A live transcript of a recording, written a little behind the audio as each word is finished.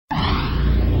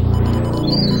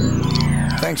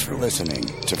Thanks for listening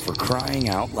to For Crying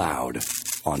Out Loud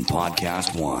on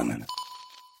Podcast One.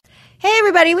 Hey,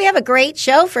 everybody, we have a great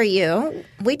show for you.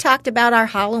 We talked about our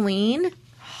Halloween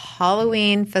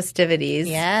festivities.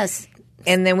 Yes.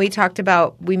 And then we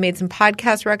made some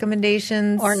podcast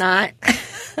recommendations. Or not.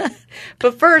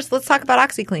 But first, let's talk about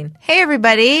OxiClean. Hey,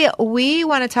 everybody. We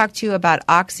want to talk to you about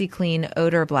OxiClean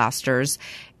Odor Blasters.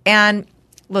 And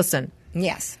listen.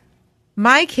 Yes.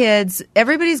 My kids,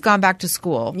 everybody's gone back to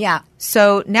school. Yeah.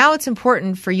 So now it's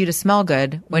important for you to smell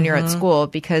good when you're at school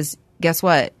because guess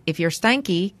what? If you're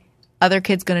stanky, other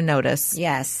kids going to notice.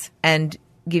 Yes. And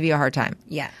give you a hard time.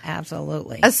 Yeah,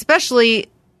 absolutely. Especially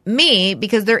me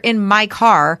because they're in my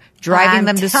car driving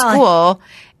them to school.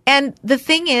 And the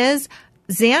thing is,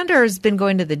 Xander's been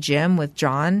going to the gym with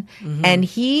John and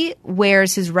he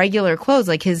wears his regular clothes,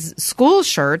 like his school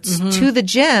shirts to the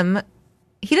gym.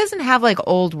 He doesn't have like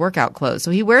old workout clothes.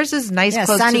 So he wears his nice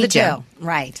clothes to the gym. Too.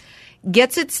 Right.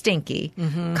 Gets it stinky,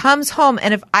 comes home,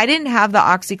 and if I didn't have the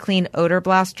OxiClean odor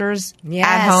blasters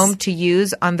at home to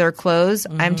use on their clothes,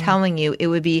 I'm telling you, it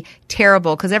would be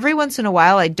terrible. Because every once in a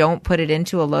while, I don't put it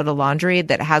into a load of laundry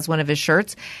that has one of his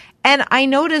shirts. And I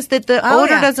notice that the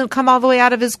odor doesn't come all the way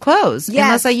out of his clothes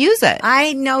unless I use it.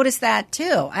 I noticed that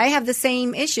too. I have the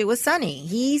same issue with Sonny.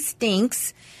 He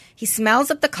stinks. He smells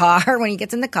up the car when he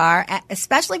gets in the car,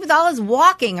 especially with all his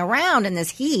walking around in this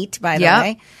heat, by the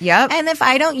way. Yep. And if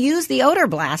I don't use the odor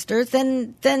blasters,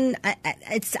 then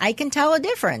I can tell a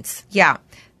difference. Yeah.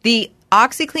 The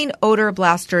OxiClean odor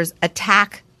blasters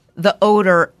attack the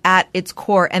odor at its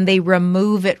core and they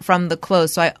remove it from the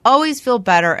clothes. So I always feel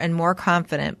better and more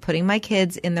confident putting my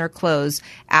kids in their clothes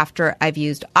after I've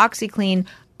used OxiClean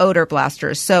odor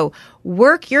blasters. So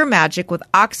work your magic with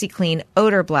OxiClean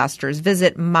odor blasters.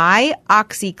 Visit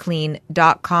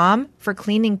myoxiclean.com for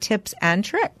cleaning tips and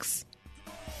tricks.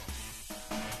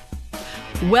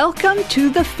 Welcome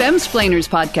to the Femsplainers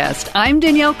podcast. I'm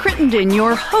Danielle Crittenden,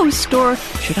 your host, or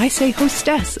should I say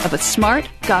hostess, of a smart,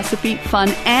 gossipy, fun,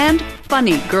 and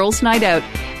funny girls' night out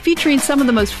featuring some of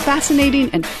the most fascinating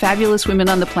and fabulous women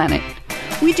on the planet.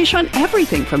 We dish on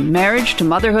everything from marriage to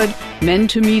motherhood, men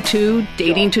to Me Too,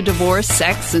 dating to divorce,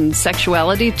 sex and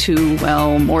sexuality to,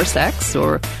 well, more sex,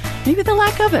 or maybe the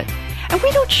lack of it. And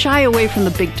we don't shy away from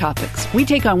the big topics. We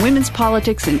take on women's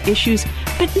politics and issues,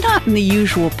 but not in the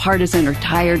usual partisan or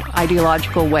tired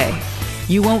ideological way.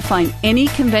 You won't find any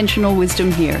conventional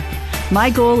wisdom here. My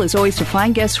goal is always to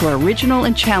find guests who are original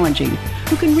and challenging,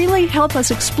 who can really help us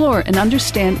explore and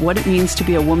understand what it means to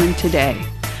be a woman today.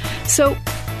 So,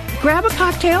 grab a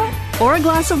cocktail or a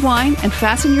glass of wine and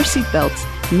fasten your seatbelts.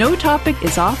 No topic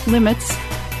is off limits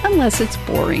unless it's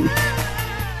boring.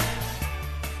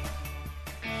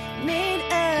 Made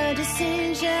a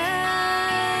decision.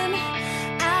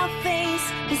 I'll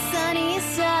face the sunny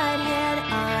side head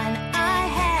on. I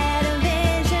had a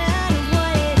vision of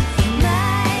what it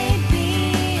might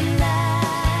be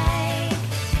like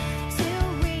to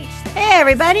reach the Hey,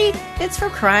 everybody. It's For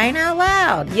Crying Out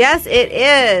Loud. Yes, it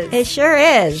is. It sure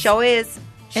is. Show is.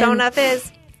 Show enough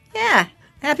is. Yeah.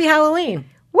 Happy Halloween.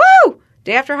 Woo!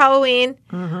 Day after Halloween.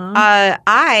 Now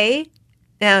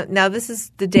this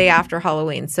is the day after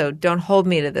Halloween, so don't hold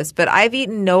me to this, but I've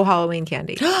eaten no Halloween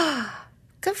candy.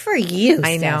 Good for you,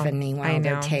 I know. Stephanie I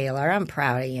know. Wilder-Taylor. I'm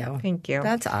proud of you. Thank you.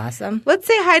 That's awesome. Let's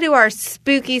say hi to our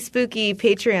spooky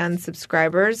Patreon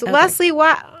subscribers. Leslie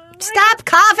Stop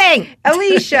coughing!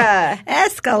 Alicia.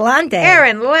 Escalante.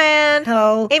 Aaron Land.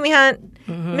 Ho. Amy Hunt.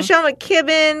 Michelle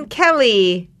McKibben.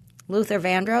 Kelly. Luther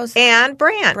Vandross. And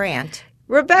Brant.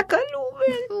 Rebecca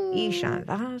Lubin. Ishan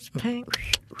Pink.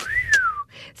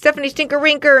 Stephanie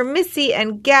Stinker-Rinker. Missy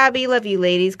and Gabby. Love you,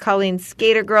 ladies. Colleen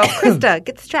Skater Girl. Krista.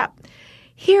 Get the strap.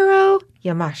 Hiro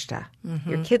Yamashita.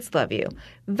 Your kids love you.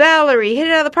 Valerie. Hit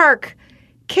it out of the park.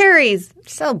 Carrie's.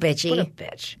 So bitchy. What a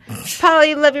bitch.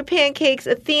 Polly, love your pancakes.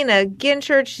 Athena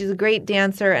Ginchurch, she's a great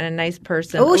dancer and a nice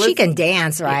person. Oh, she can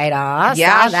dance right off.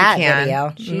 Yeah, Saw that she can.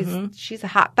 video. She's a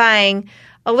hot thing.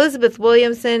 Elizabeth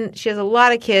Williamson, she has a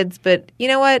lot of kids, but you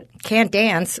know what? Can't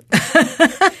dance.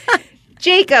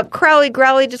 Jacob Crowley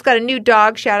Growley just got a new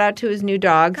dog. Shout out to his new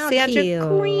dog. How Sandra cute.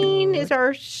 Green is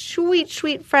our sweet,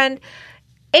 sweet friend.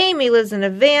 Amy lives in a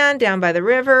van down by the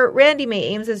river. Randy May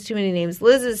Ames has too many names.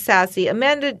 Liz is sassy.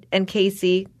 Amanda and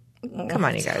Casey. Come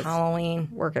on, you guys. Halloween.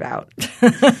 Work it out.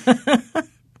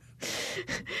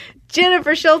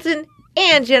 Jennifer Shilton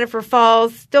and Jennifer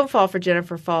Falls. Don't fall for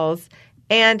Jennifer Falls.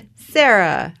 And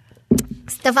Sarah.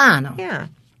 Stefano. Yeah.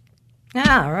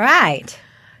 All right.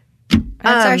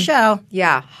 That's our show.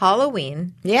 Yeah.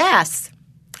 Halloween. Yes.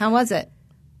 How was it?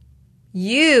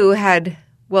 You had,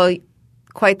 well,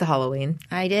 quite the Halloween.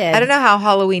 I did. I don't know how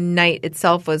Halloween night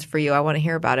itself was for you. I want to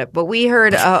hear about it. But we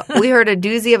heard a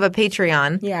doozy of a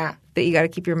Patreon Yeah. that you got to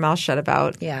keep your mouth shut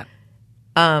about. Yeah.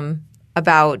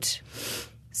 About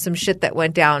some shit that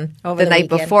went down Over the night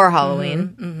weekend. before Halloween.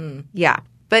 Mm-hmm. Yeah.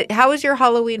 But how was your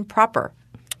Halloween proper?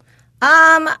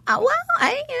 There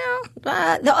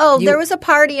was a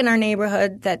party in our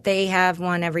neighborhood that they have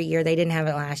one every year. They didn't have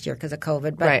it last year because of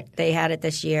COVID, but Right. they had it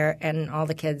this year, and all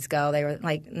the kids go. They were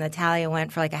like, Natalia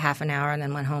went for like a half an hour and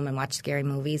then went home and watched scary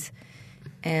movies.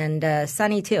 And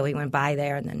Sonny, too. He went by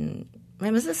there, and then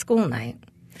it was a school night.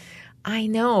 I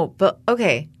know, but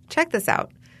okay, check this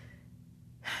out.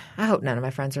 I hope none of my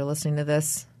friends are listening to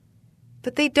this.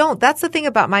 But they don't. That's the thing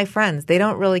about my friends. They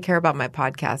don't really care about my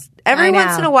podcast. Every I know.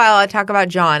 once in a while, I talk about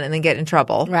John and then get in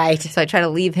trouble. Right. So I try to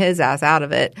leave his ass out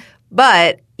of it.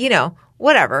 But,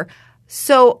 whatever.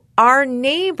 So our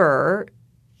neighbor,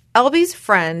 Elby's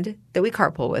friend that we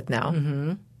carpool with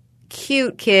now,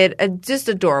 cute kid, just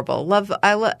adorable.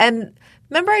 And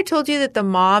remember I told you that the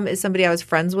mom is somebody I was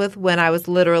friends with when I was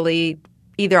literally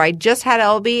either I just had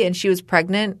Elby and she was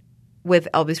pregnant with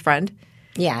Elby's friend.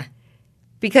 Yeah.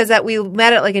 Because that we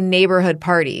met at like a neighborhood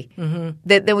party.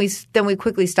 Then we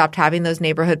quickly stopped having those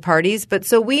neighborhood parties. But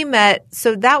so we met.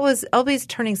 So that was Elby's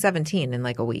turning 17 in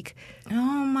like a week. Oh,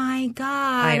 my God.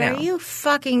 I know. Are you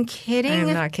fucking kidding?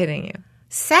 I'm not kidding you.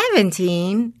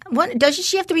 17? What, doesn't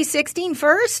she have to be 16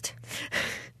 first?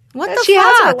 What the She fuck?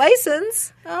 has her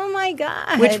license. Oh, my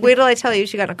God. Which wait till I tell you,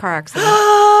 she got in a car accident.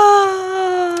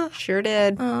 Oh, Sure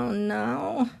did.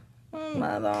 no. Oh,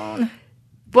 my God.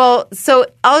 Well, so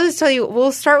I'll just tell you.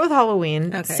 We'll start with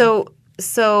Halloween. Okay.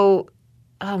 So,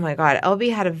 oh my God,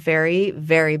 Elby had a very,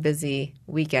 very busy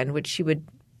weekend, which she would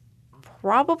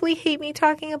probably hate me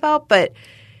talking about. But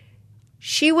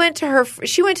she went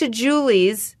to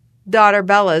Julie's daughter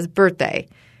Bella's birthday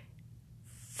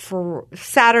for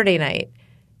Saturday night.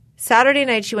 Saturday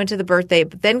night she went to the birthday,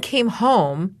 but then came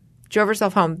home, drove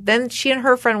herself home. Then she and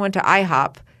her friend went to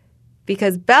IHOP.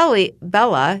 Because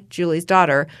Bella, Julie's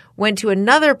daughter, went to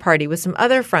another party with some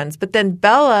other friends. But then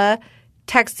Bella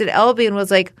texted Elby and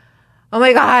was like, oh,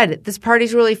 my God, this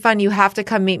party's really fun. You have to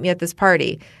come meet me at this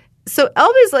party. So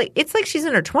Elby's like – it's like she's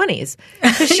in her 20s.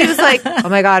 Because she was like, oh,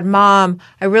 my God, Mom,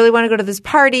 I really want to go to this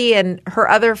party. And her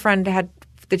other friend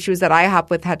that she was at IHOP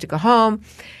with had to go home.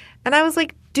 And I was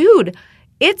like, dude,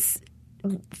 it's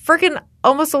freaking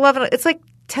almost 11 – it's like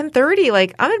 10:30.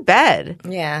 Like, I'm in bed.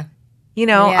 Yeah.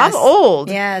 I'm old.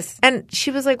 Yes. And she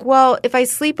was like, well, if I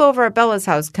sleep over at Bella's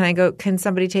house, can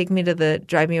somebody take me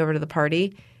drive me over to the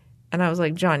party? And I was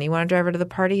like, John, you want to drive her to the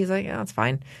party? He's like, yeah, that's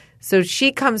fine. So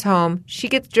she comes home. She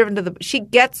gets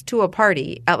to a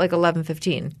party at like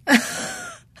 11:15.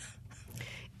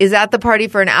 Is at the party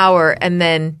for an hour and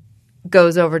then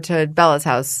goes over to Bella's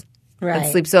house and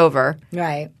sleeps over.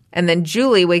 Right. And then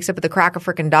Julie wakes up at the crack of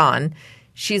frickin' dawn.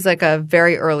 She's like a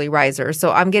very early riser.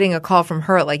 So I'm getting a call from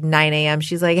her at like 9 a.m.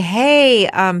 She's like, hey,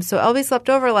 so Elby slept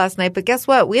over last night, but guess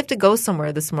what? We have to go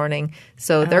somewhere this morning.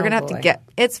 So they're going to have to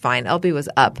it's fine. Elby was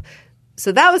up.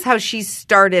 So that was how she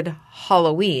started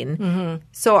Halloween.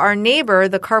 So our neighbor,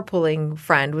 the carpooling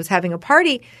friend, was having a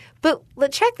party. But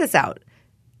check this out.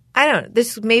 I don't know.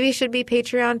 This maybe should be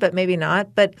Patreon, but maybe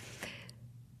not. But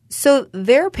so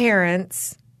their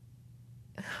parents,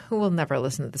 who will never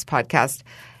listen to this podcast,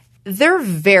 they're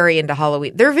very into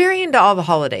Halloween. They're very into all the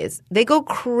holidays. They go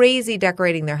crazy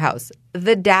decorating their house.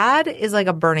 The dad is like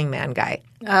a Burning Man guy.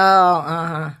 Oh,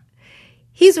 uh-huh.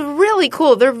 He's really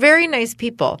cool. They're very nice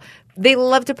people. They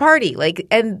love to party,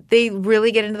 and they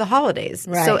really get into the holidays.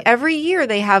 Right. So every year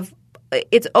they have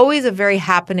it's always a very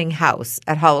happening house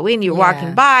at Halloween. You're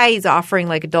walking by, he's offering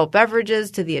like adult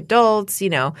beverages to the adults,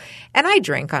 And I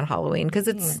drink on Halloween because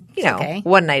it's, okay.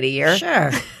 one night a year.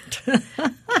 Sure.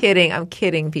 Kidding. I'm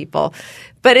kidding, people.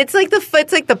 But it's like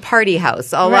the party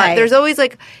house. Right. There's always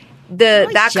like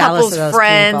that jealous couple's of those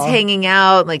friends people. hanging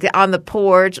out like on the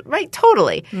porch. Right.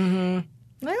 Totally. Well,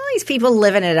 these people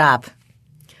living it up.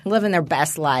 Living their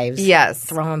best lives. Yes.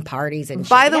 Throwing parties and shit.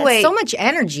 By the They got way- so much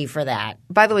energy for that.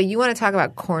 By the way, you want to talk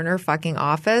about corner fucking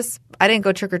office? I didn't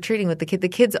go trick-or-treating with the kid. The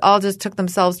kids all just took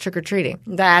themselves trick-or-treating.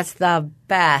 That's the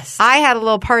best. I had a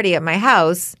little party at my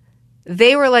house.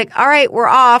 They were like, all right, we're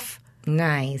off.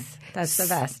 Nice. That's the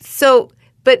best. So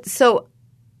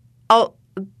I'll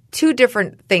two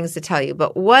different things to tell you.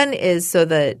 But one is, so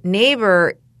the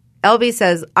neighbor, Elby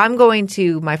says, I'm going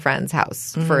to my friend's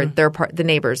house for the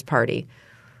neighbor's party.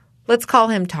 Let's call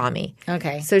him Tommy.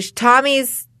 Okay. So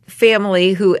Tommy's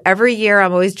family, who every year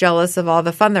I'm always jealous of all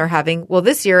the fun they're having. Well,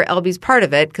 this year Elby's part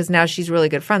of it because now she's really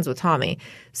good friends with Tommy.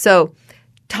 So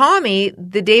Tommy,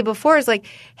 the day before, is like,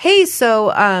 hey,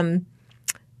 so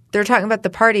they're talking about the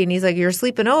party, and he's like, "You're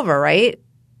sleeping over, right?"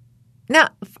 Now,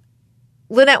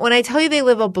 Lynette, when I tell you they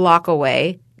live a block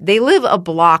away, they live a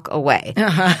block away.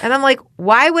 And I'm like,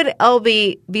 why would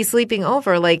LB be sleeping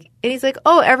over? Like, and he's like,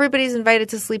 oh, everybody's invited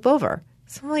to sleep over.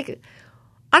 So I'm like,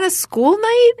 on a school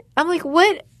night? I'm like,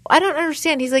 what? I don't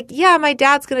understand. He's like, yeah, my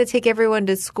dad's going to take everyone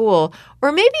to school.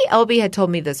 Or maybe LB had told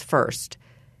me this first.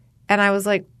 And I was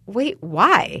like, wait,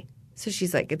 why? So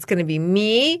she's like, it's going to be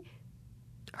me,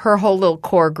 her whole little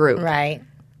core group. Right.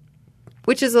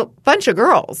 Which is a bunch of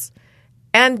girls.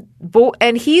 And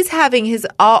he's having his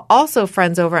also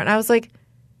friends over. And I was like,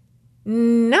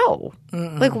 no.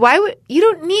 Like, why would – you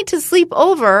don't need to sleep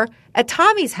over at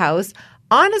Tommy's house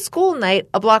on a school night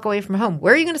a block away from home.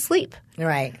 Where are you going to sleep?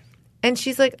 Right. And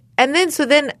she's like – and then so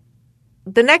then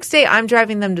the next day I'm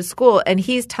driving them to school, and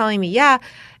he's telling me, yeah.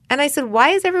 And I said, why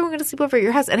is everyone going to sleep over at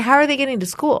your house? And how are they getting to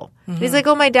school? And he's like,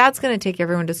 oh, my dad's going to take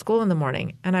everyone to school in the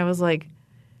morning. And I was like,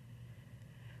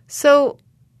 so –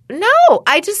 no,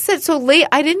 I just said so late.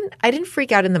 I didn't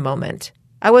freak out in the moment.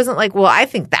 I wasn't like, well, I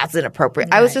think that's inappropriate.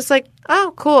 Right. I was just like,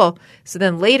 oh, cool. So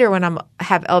then later when I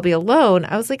have LB alone,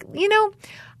 I was like,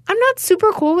 I'm not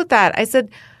super cool with that.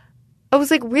 I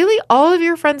was like, really? All of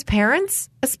your friends' parents?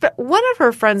 One of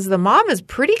her friends, the mom, is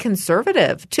pretty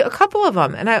conservative. To a couple of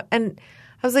them, and I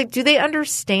was like, do they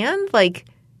understand? Like,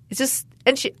 it's just.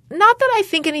 And not that I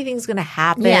think anything's going to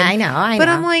happen. Yeah, I know. But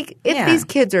I'm like, if these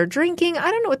kids are drinking,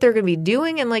 I don't know what they're going to be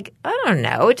doing. And like, I don't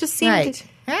know. It just seemed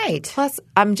Right. Plus,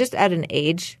 I'm just at an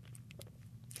age.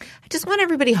 I just want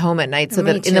everybody home at night so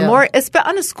Me that too. in the morning,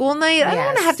 on a school night, I don't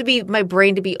want to have to be my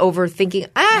brain to be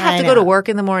overthinking. I have to go to work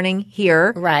in the morning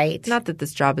here. Right. Not that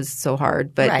this job is so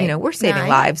hard, but we're saving No,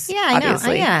 lives. Yeah, I obviously.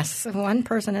 know. Yes, one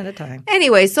person at a time.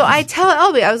 Anyway, so I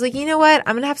tell LB, I was like, you know what?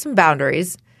 I'm going to have some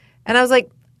boundaries. And I was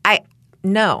like,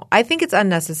 no, I think it's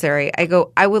unnecessary. I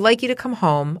go, I would like you to come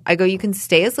home. I go, you can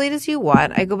stay as late as you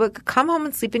want. I go, but come home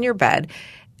and sleep in your bed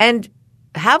and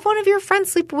have one of your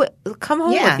friends come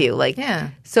home with you. Like,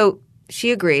 so she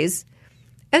agrees.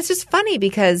 And it's just funny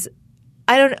because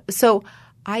so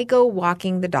I go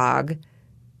walking the dog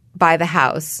by the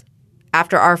house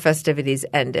after our festivities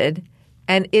ended,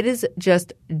 and it is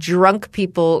just drunk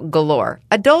people galore.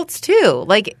 Adults too.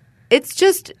 Like, it's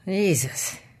just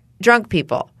Jesus. Drunk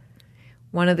people.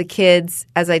 One of the kids,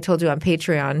 as I told you on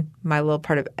Patreon, my little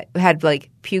part of had like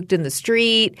puked in the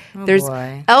street. Oh, There's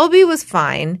boy. LB was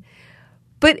fine.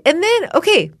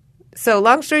 So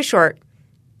long story short,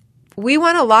 we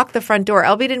want to lock the front door.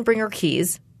 LB didn't bring her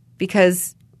keys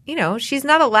because, she's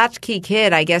not a latchkey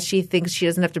kid. I guess she thinks she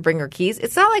doesn't have to bring her keys.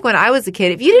 It's not like when I was a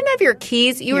kid. If you didn't have your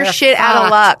keys, you were shit out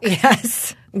of luck.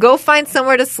 Yes. Go find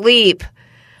somewhere to sleep.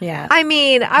 Yeah. I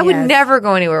mean, I would never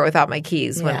go anywhere without my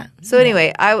keys. So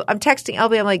anyway, I'm texting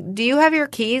LB. I'm like, do you have your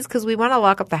keys? Because we want to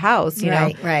lock up the house, you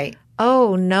know? Right.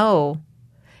 Oh, no.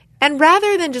 And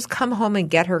rather than just come home and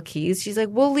get her keys, she's like,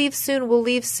 we'll leave soon.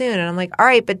 And I'm like, all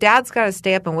right, but Dad's got to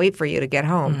stay up and wait for you to get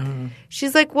home. Mm-hmm.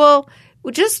 She's like, well,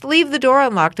 we'll just leave the door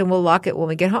unlocked and we'll lock it when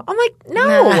we get home. I'm like,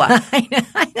 no. I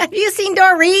know. Have you seen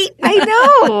Dorit? I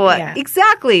know. Yeah.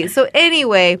 Exactly. So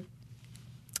anyway,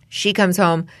 she comes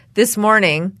home this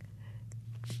morning,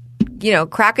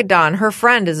 crack of dawn. Her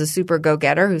friend is a super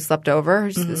go-getter who slept over.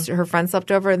 Her friend slept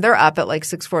over, and they're up at like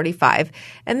 6:45.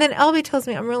 And then LB tells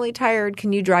me, I'm really tired.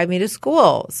 Can you drive me to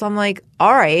school? So I'm like,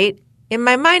 all right. In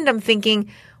my mind, I'm thinking,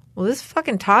 well, this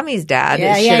fucking Tommy's dad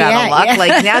is shit out of luck. Yeah.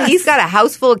 Like, now he's got a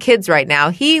house full of kids right now.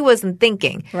 He wasn't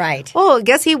thinking. Right. Well, I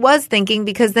guess he was thinking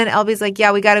because then LB's like,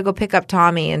 yeah, we got to go pick up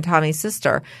Tommy and Tommy's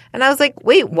sister. And I was like,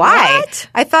 wait, why? What?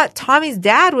 I thought Tommy's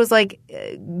dad was like,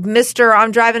 Mr.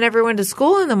 I'm driving everyone to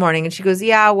school in the morning. And she goes,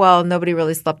 yeah, well, nobody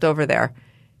really slept over there.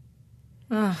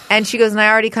 Ugh. And she goes, and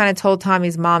I already kind of told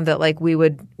Tommy's mom that like we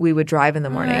would drive in the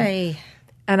morning. Right.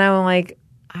 And I'm like,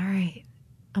 all right.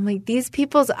 I'm like, these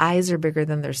people's eyes are bigger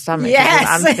than their stomachs. Yes,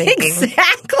 I'm thinking,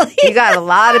 exactly. you got a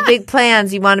lot of big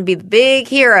plans. You want to be the big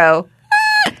hero.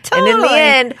 Totally. And in the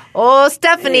end,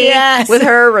 Stephanie, with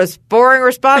her boring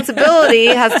responsibility,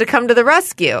 has to come to the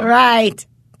rescue. Right.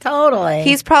 Totally.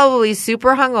 He's probably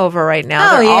super hungover right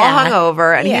now. They're all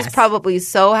hungover. And he's probably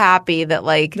so happy that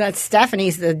like... that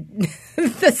Stephanie's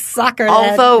the sucker.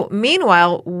 Although,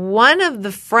 meanwhile, one of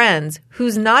the friends,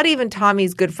 who's not even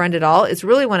Tommy's good friend at all, is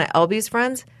really one of LB's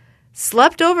friends,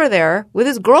 slept over there with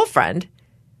his girlfriend.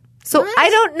 So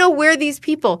I don't know where these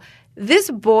people...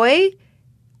 This boy,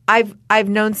 I've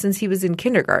known since he was in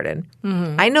kindergarten.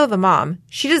 Mm-hmm. I know the mom.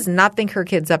 She does not think her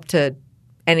kid's up to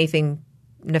anything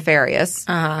nefarious.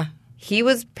 Uh-huh. He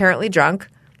was apparently drunk,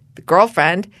 the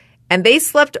girlfriend, and they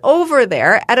slept over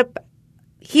there at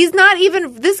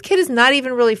this kid is not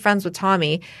even really friends with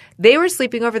Tommy. They were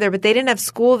sleeping over there, but they didn't have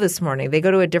school this morning. They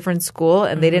go to a different school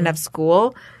and they didn't have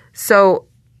school. So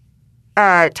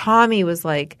Tommy was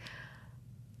like,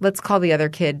 let's call the other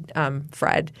kid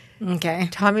Fred. Okay.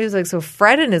 Tommy was like, so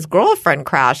Fred and his girlfriend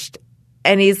crashed.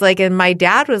 And he's like, and my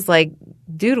dad was like,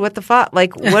 dude, what the fuck?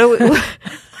 Like,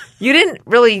 you didn't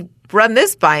really run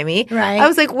this by me. Right. I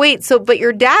was like, wait, but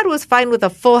your dad was fine with a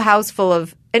full house full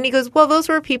of, and he goes, well, those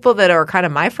were people that are kind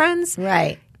of my friends.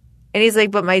 Right. And he's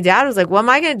like, but my dad was like, what am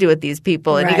I going to do with these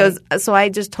people? And he Right. goes, so I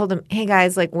just told him, hey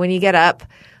guys, like when you get up,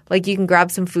 like you can grab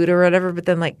some food or whatever, but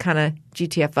then like kind of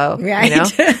GTFO, Right. you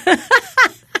know?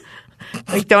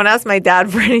 Like don't ask my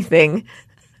dad for anything.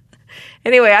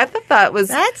 Anyway, I thought that was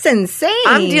That's insane.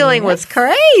 I'm dealing That's with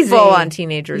crazy. full-on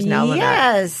teenagers now, Lynette.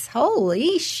 Yes.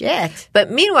 Holy shit.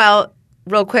 But meanwhile,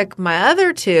 real quick, my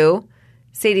other two,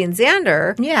 Sadie and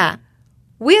Xander, Yeah.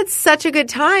 we had such a good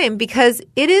time because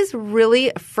it is really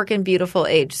a freaking beautiful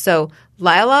age. So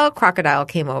Lila Crocodile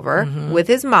came over with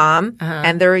his mom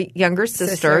and their younger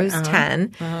sister, who's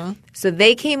 10. So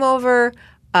they came over.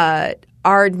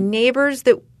 Our neighbors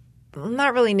well,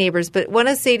 not really neighbors, but one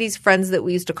of Sadie's friends that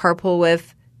we used to carpool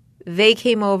with, they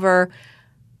came over.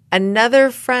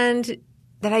 Another friend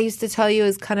that I used to tell you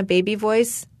is kind of baby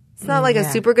voice. It's not like a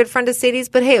super good friend of Sadie's,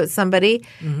 but hey, it was somebody.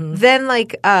 Then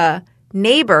like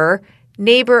neighbor,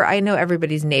 I know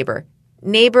everybody's neighbor.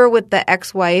 Neighbor with the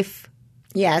ex-wife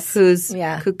Yes. who's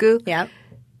cuckoo. Yep.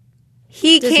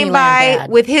 He Disneyland came by dad.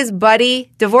 with his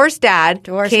buddy, divorced dad,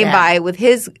 came dad. by with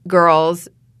his girls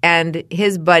and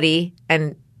his buddy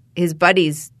and his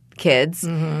buddy's kids.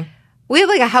 We had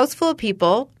like a house full of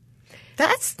people.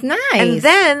 That's nice. And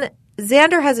then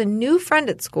Xander has a new friend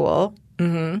at school.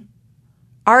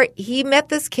 He met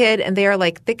this kid and they are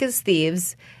like thick as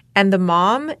thieves. And the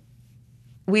mom,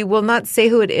 we will not say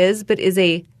who it is, but is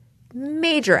a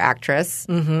major actress.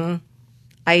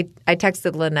 I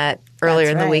texted Lynette earlier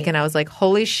That's in the right. week and I was like,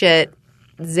 holy shit,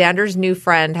 Xander's new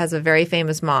friend has a very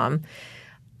famous mom.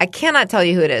 I cannot tell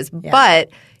you who it is, but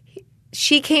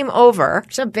she came over.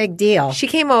 It's a big deal. She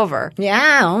came over.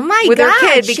 Yeah. Oh my With God. her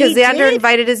kid because she Xander did?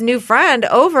 invited his new friend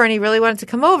over and he really wanted to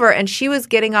come over and she was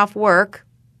getting off work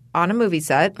on a movie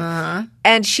set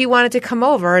and she wanted to come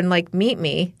over and like meet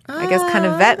me, I guess kind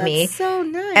of vet that's me. so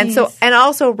nice. And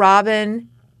also Robin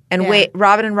and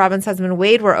Robin and Robin's husband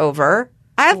Wade were over.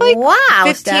 I had like Wow,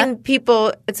 15 Steph.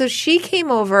 people. So she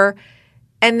came over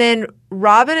and then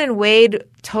Robin and Wade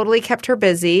totally kept her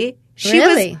busy. She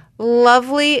Really? was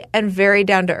lovely and very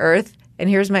down to earth. And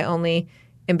here's my only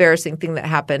embarrassing thing that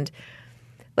happened.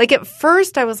 Like at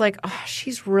first I was like, oh,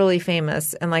 she's really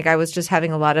famous. And like I was just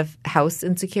having a lot of house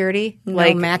insecurity. No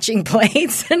Like, matching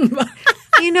plates and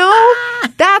you know,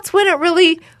 that's when it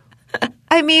really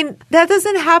I mean, that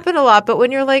doesn't happen a lot, but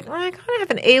when you're like, oh, I kind of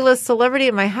have an A-list celebrity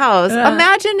in my house.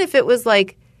 Imagine if it was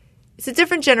like, it's a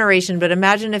different generation, but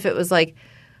imagine if it was like,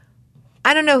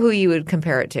 I don't know who you would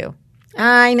compare it to.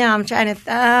 I know. I'm trying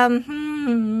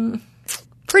to.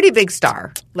 Pretty big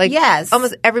star. Like, Yes.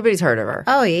 almost everybody's heard of her.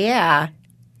 Oh yeah.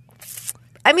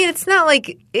 I mean, it's not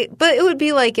like, but it would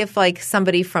be like if like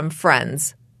somebody from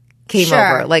Friends came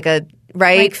Sure. over, like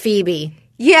right? Like Phoebe.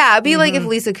 Yeah, it'd be like if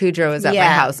Lisa Kudrow was at my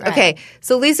Yeah, house. right. Okay,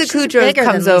 so Lisa She's Kudrow bigger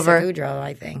comes than over. Lisa Kudrow,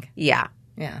 I think. Yeah.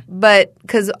 Yeah. But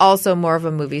because also more of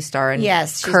a movie star and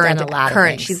Yes, she's current, done a lot of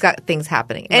current, things. she's got things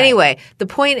happening. Anyway, the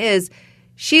point is,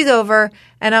 she's over,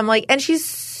 and I'm like, and she's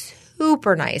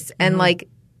super nice and like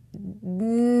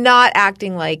not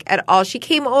acting like at all. She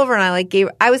came over and I like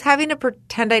I was having to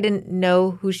pretend I didn't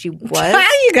know who she was. How are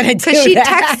you going to do Because she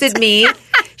that? texted me.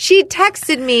 She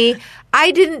texted me.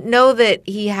 I didn't know that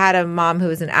he had a mom who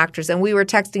was an actress, and we were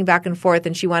texting back and forth,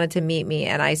 and she wanted to meet me,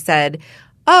 and I said,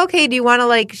 oh, okay, do you want to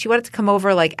like – she wanted to come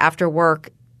over like after work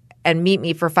and meet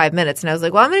me for 5 minutes. And I was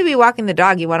like, well, I'm going to be walking the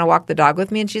dog. You want to walk the dog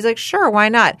with me? And she's like, sure, why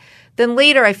not? Then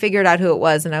later I figured out who it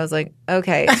was, and I was like,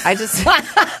 okay. I just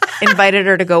invited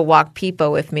her to go walk Peepo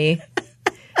with me.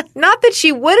 Not that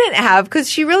she wouldn't have, because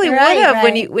she really would have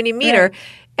when you meet her.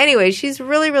 Anyway, she's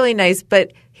really, really nice.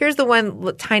 But here's the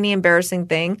one tiny embarrassing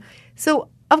thing. So,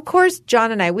 of course,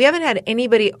 John and I, we haven't had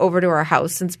anybody over to our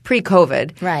house since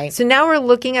pre-COVID. Right. So now we're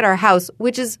looking at our house,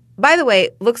 which is, by the way,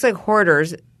 looks like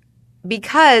hoarders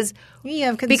because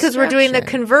we're doing the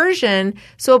conversion.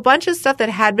 So a bunch of stuff that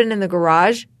had been in the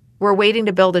garage, we're waiting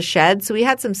to build a shed. So we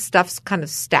had some stuff kind of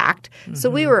stacked. So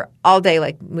we were all day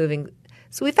like moving.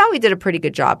 So we thought we did a pretty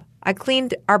good job. I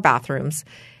cleaned our bathrooms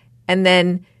and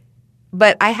then –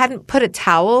 but I hadn't put a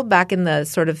towel back in the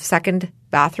sort of second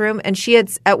bathroom. And she had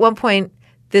 – at one point,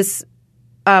 this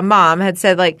mom had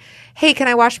said like, hey, can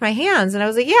I wash my hands? And I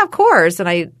was like, yeah, of course. And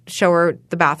I show her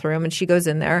the bathroom and she goes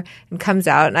in there and comes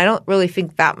out. And I don't really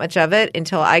think that much of it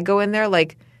until I go in there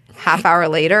like half hour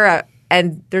later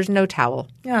and there's no towel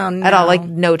at all. Like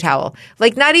no towel.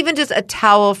 Like not even just a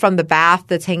towel from the bath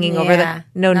that's hanging over the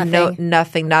 –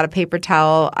 nothing. Not a paper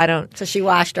towel. I don't – So she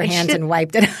washed her hands and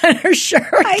wiped it on her shirt.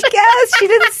 I guess. She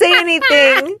didn't say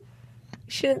anything.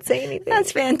 She didn't say anything.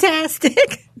 That's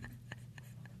fantastic.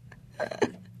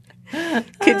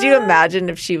 Could you imagine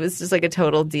if she was just like a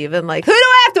total diva and like, who do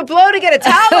I have to blow to get a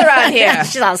towel around here?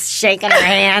 She's all shaking her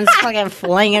hands, fucking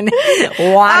flinging water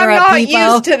I'm at not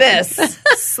people. used to this.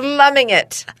 Slumming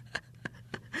it.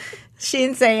 She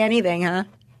didn't say anything, huh?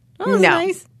 Oh, that's No.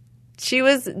 nice. She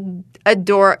was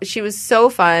She was so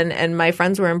fun, and my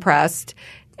friends were impressed.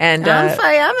 And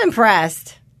I'm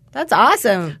impressed. That's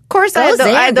awesome. of course, I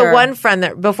had the one friend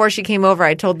that before she came over,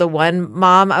 I told the one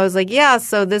mom, I was like, yeah,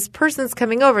 so this person's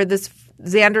coming over. This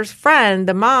Xander's friend,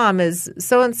 the mom is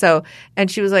so-and-so. And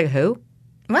she was like, who?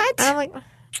 What? And I'm like,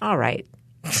 all right.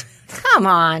 Come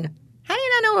on. How do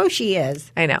you not know who she is?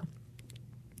 I know.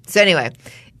 So anyway,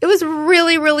 it was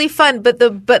really, really fun. But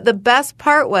the best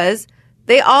part was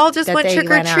they all just went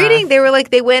trick-or-treating. They were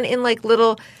like, they went in like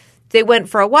little – they went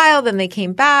for a while, then they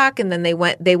came back, and then they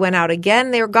went out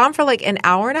again. They were gone for like an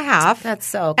hour and a half. That's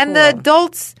so cool. And the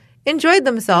adults enjoyed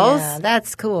themselves. Yeah,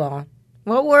 that's cool.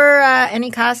 What were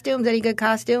any costumes? Any good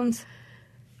costumes?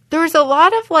 There was a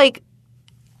lot of like,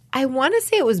 I want to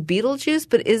say it was Beetlejuice,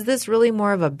 but is this really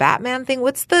more of a Batman thing?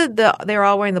 What's they're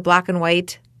all wearing the black and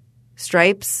white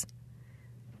stripes.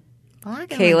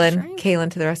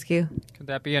 Kaylin to the rescue. Could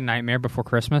that be a Nightmare Before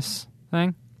Christmas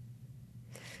thing?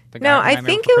 No, I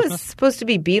think it was supposed to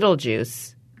be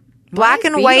Beetlejuice. Black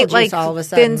and white, like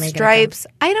thin stripes.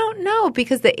 I don't know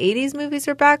because the 80s movies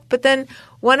are back. But then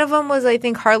one of them was, I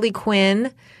think, Harley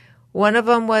Quinn. One of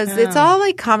them was, it's all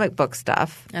like comic book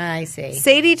stuff. I see.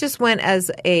 Sadie just went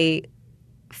as a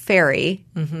fairy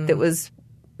that was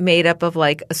made up of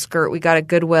like a skirt. We got a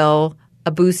Goodwill,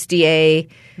 a bustier,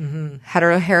 had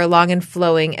her hair long and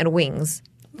flowing, and wings.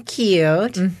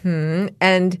 Cute.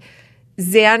 And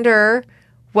Xander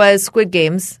was Squid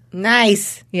Games.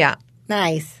 Nice. Yeah.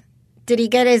 Nice. Did he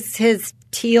get his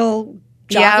teal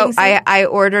jogging suit? I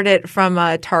ordered it from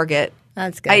Target.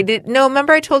 That's good. I did. No,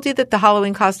 remember I told you that the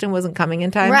Halloween costume wasn't coming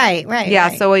in time? Right. Yeah,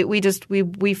 right. so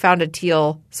we found a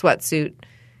teal sweatsuit.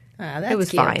 That's it was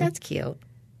cute. fine. That's cute.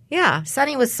 Yeah.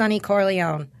 Sonny was Sonny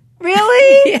Corleone.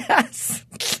 Really? Yes.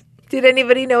 Did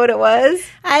anybody know what it was?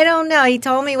 I don't know. He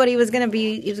told me what he was going to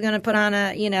be. He was going to put on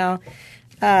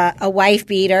a wife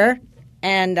beater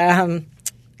and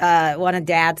one of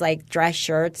Dad's like dress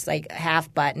shirts, like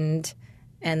half buttoned,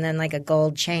 and then like a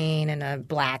gold chain and a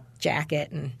black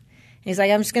jacket. And he's like,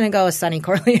 I'm just going to go with Sonny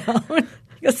Corleone.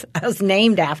 Because I was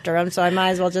named after him, so I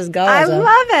might as well just go. I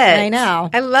love it. I know.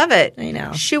 I love it. I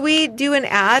know. Should we do an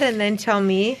ad and then tell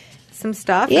me some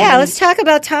stuff? Yeah, let's talk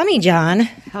about Tommy John.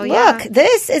 Hell yeah. Look,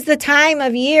 this is the time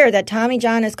of year that Tommy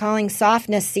John is calling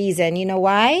softness season. You know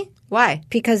why? Why?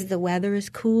 Because the weather is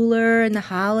cooler and the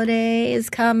holiday is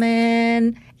coming.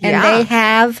 And Yeah.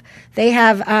 they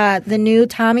have the new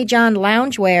Tommy John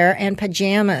loungewear and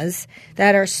pajamas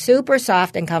that are super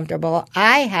soft and comfortable.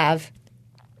 I have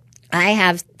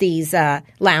these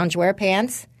loungewear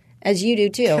pants, as you do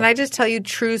too. Can I just tell you a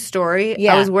true story?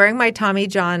 Yeah. I was wearing my Tommy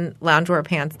John loungewear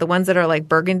pants, the ones that are like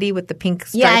burgundy with the pink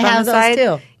stripe Yeah, I on have the those side.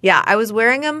 too. Yeah, I was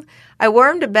wearing them. I wore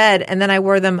them to bed, and then I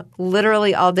wore them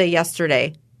literally all day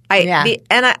yesterday.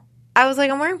 I was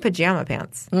like, I'm wearing pajama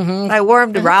pants. I wore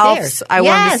them to Ralph's. cares? I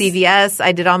wore them Yes. to CVS.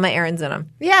 I did all my errands in them.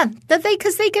 Yeah,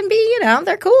 because they can be,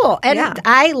 they're cool. And Yeah.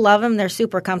 I love them. They're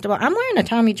super comfortable. I'm wearing a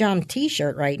Tommy John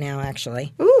T-shirt right now,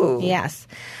 actually. Ooh. Yes.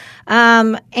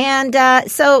 So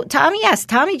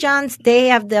Tommy John's, they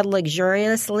have the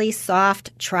luxuriously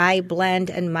soft tri-blend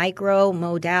and micro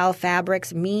modal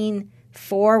fabrics, mean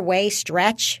 4-way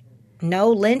stretch,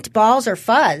 no lint balls or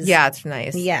fuzz. Yeah, it's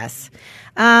nice. Yes.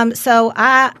 So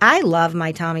I love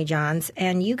my Tommy Johns,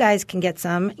 and you guys can get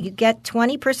some. You get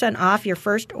 20% off your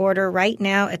first order right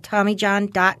now at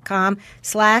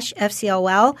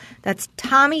TommyJohn.com/FCOL. That's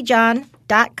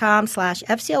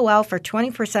TommyJohn.com/FCOL for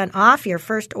 20% off your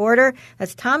first order.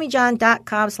 That's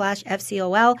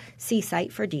TommyJohn.com/FCOL. See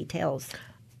site for details.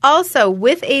 Also,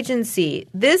 with Agency,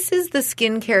 this is the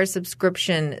skincare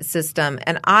subscription system,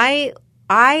 and I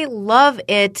love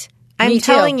it. I'm Me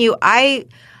too. telling you, I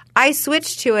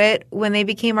switched to it when they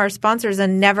became our sponsors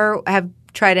and never have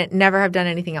tried it, never have done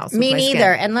anything else. Me with my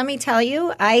neither. skin. And let me tell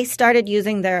you, I started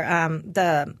using their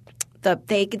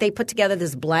they put together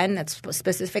this blend that's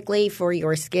specifically for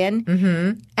your skin.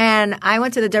 Mm-hmm. And I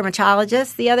went to the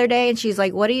dermatologist the other day, and she's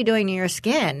like, "What are you doing to your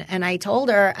skin?" And I told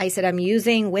her, I said, "I'm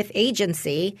using With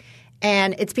Agency."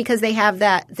 And it's because they have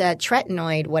the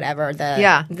tretinoid, whatever.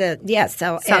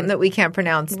 So something that we can't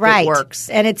pronounce. Right. It works.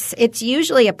 And it's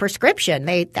usually a prescription.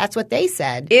 That's what they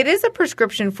said. It is a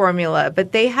prescription formula,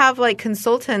 but they have like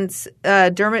consultants.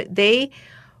 They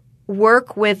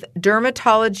work with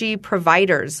dermatology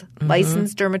providers,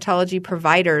 licensed dermatology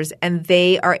providers, and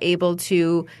they are able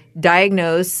to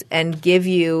diagnose and give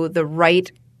you the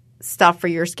right stuff for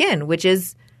your skin, which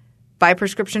is by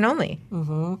prescription only.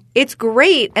 Mm-hmm. It's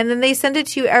great. And then they send it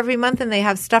to you every month, and they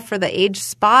have stuff for the age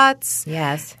spots.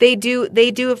 Yes. They do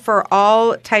it for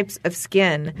all types of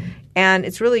skin, and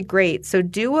it's really great. So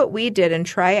do what we did and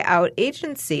try out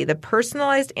Agency, the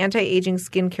personalized anti-aging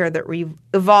skincare that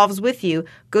evolves with you.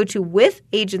 Go to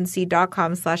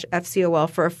withagency.com/FCOL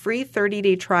for a free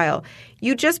 30-day trial.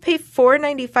 You just pay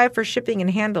 $4.95 for shipping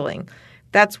and handling.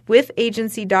 That's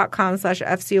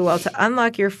withagency.com/FCOL to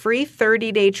unlock your free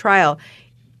 30-day trial.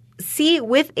 See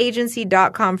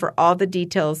withagency.com for all the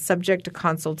details, subject to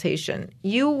consultation.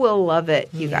 You will love it,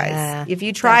 you guys. If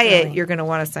you try it, you're going to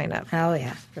want to sign up. Oh,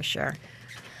 yeah, for sure.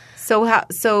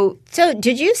 So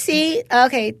did you see –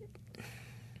 okay.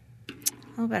 I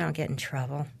hope I don't get in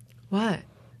trouble. What?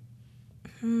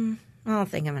 I don't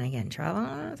think I'm going to get in trouble.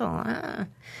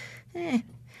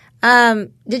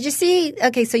 Did you see?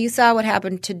 Okay, so you saw what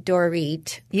happened to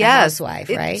Dorit, the housewife,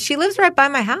 right? She lives right by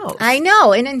my house. I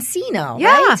know, in Encino,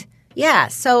 right? Yeah.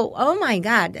 So, oh my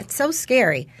God, that's so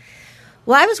scary.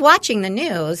 Well, I was watching the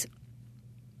news.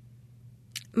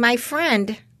 My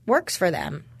friend works for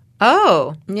them.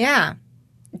 Oh. Yeah.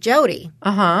 Jody.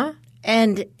 Uh-huh.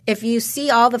 And if you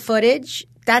see all the footage,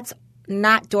 that's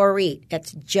not Dorit.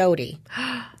 It's Jody.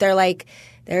 They're like,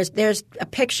 there's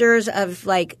pictures of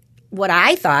like, what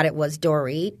I thought it was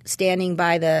Dorit standing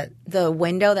by the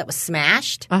window that was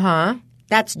smashed. Uh-huh.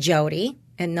 That's Jody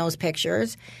in those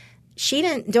pictures.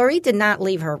 Dorit did not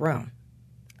leave her room.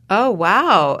 Oh,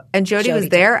 wow. And Jody was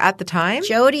there at the time?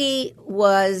 Jody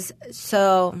was I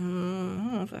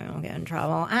don't know if I don't get in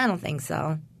trouble. I don't think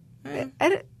so.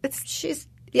 It's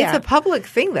a public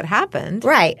thing that happened.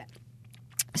 Right.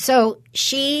 So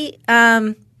she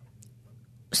knew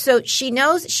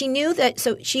that.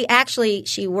 So she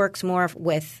works more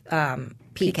with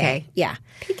PK. Yeah.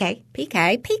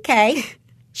 PK.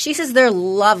 She says they're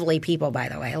lovely people, by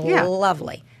the way. Yeah.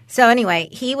 Lovely. So anyway,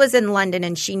 he was in London,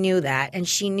 and she knew that. And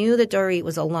she knew that Dorit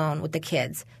was alone with the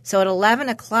kids. So at 11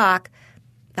 o'clock,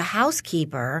 the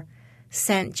housekeeper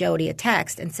sent Jody a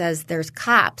text and says there's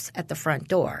cops at the front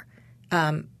door.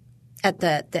 There's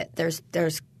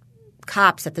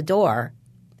cops at the door.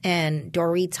 And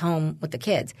Dorit's home with the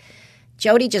kids.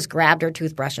 Jody just grabbed her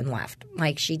toothbrush and left.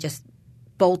 Like, she just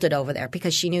bolted over there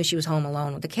because she knew she was home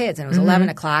alone with the kids. And it was 11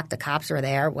 o'clock. The cops were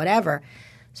there, whatever.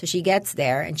 So she gets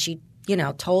there, and she,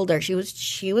 told her she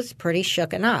was pretty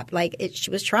shooken up. Like,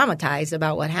 she was traumatized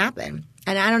about what happened.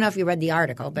 And I don't know if you read the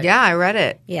article. But yeah, I read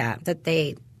it. Yeah, that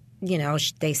they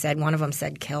said, one of them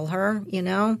said kill her,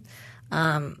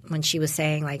 when she was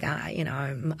saying, like,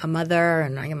 I'm a mother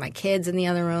and I have my kids in the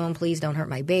other room. Please don't hurt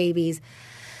my babies.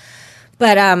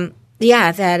 But,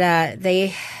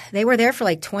 they were there for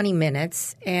like 20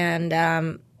 minutes.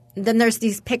 And then there's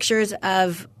these pictures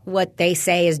of what they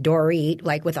say is Dorit,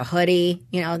 like with a hoodie,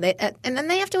 and then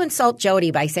they have to insult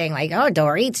Jody by saying, like, oh,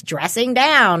 Dorit's dressing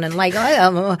down, and like,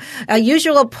 a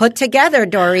usual put together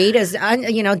Dorit is,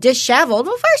 disheveled.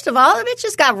 Well, first of all, the bitch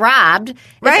just got robbed.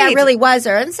 Right. If that really was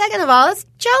her. And second of all, it's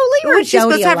leave her she's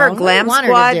supposed to have her glam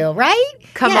squad right?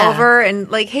 Come over and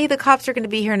like, hey, the cops are going to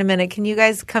be here in a minute. Can you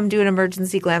guys come do an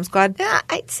emergency glam squad? Yeah,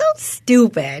 it's so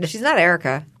stupid. She's not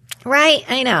Erica. Right,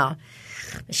 I know.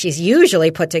 She's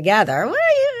usually put together.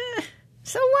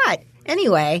 So what?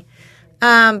 Anyway,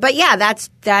 but yeah,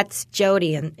 that's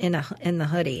Jody in the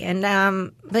hoodie, and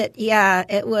but yeah,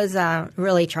 it was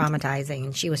really traumatizing,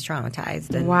 and she was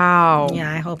traumatized. And, wow. Yeah,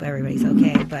 I hope everybody's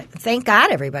okay, but thank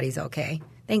God everybody's okay.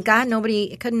 Thank God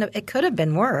it could have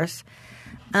been worse.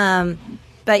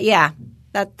 But yeah,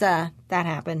 that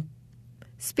happened.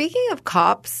 Speaking of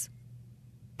cops.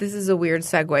 This is a weird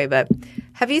segue, but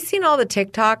have you seen all the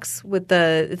TikToks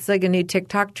it's like a new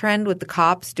TikTok trend with the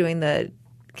cops doing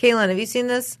Kaylin, have you seen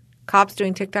this? Cops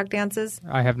doing TikTok dances?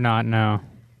 I have not, no.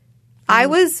 I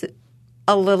was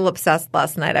a little obsessed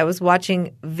last night. I was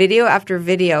watching video after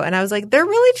video, and I was like, they're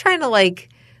really trying to, like,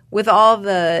 with all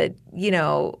the,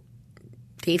 defund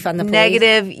the police.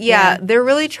 Negative. Yeah. They're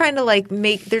really trying to, like,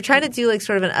 they're trying to do, like,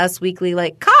 sort of an Us Weekly,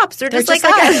 like, cops. They're just like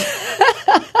us.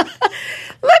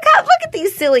 Look at got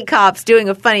these silly cops doing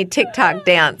a funny TikTok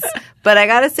dance. But I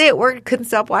got to say, it worked. Couldn't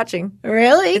stop watching.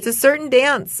 Really? It's a certain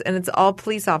dance, and it's all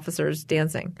police officers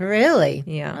dancing. Really?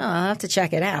 Yeah. Oh, I'll have to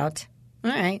check it out.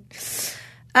 All right.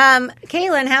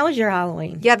 Kaylin, how was your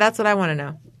Halloween? Yeah, that's what I want to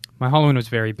know. My Halloween was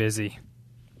very busy.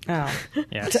 Oh.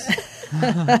 Yes.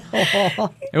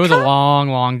 It was a long,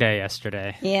 long day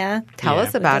yesterday. Yeah? Tell Yeah.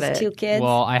 us about Those it. 2 kids?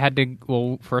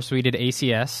 Well, first we did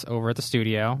ACS over at the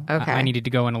studio. Okay. I needed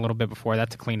to go in a little bit before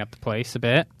that to clean up the place a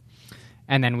bit.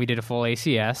 And then we did a full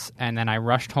ACS. And then I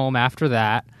rushed home after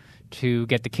that to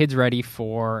get the kids ready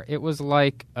for, it was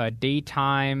like a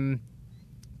daytime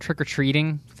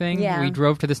trick-or-treating thing. Yeah. We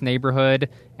drove to this neighborhood,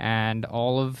 and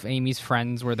all of Amy's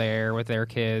friends were there with their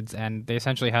kids, and they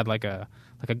essentially had like a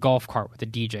golf cart with a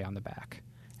DJ on the back.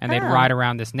 And they'd ride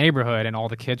around this neighborhood, and all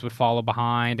the kids would follow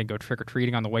behind and go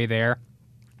trick-or-treating on the way there.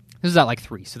 This is at like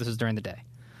 3, so this is during the day.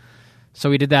 So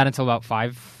we did that until about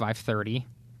 5:30.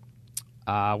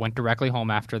 Went directly home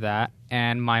after that.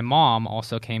 And my mom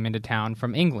also came into town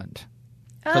from England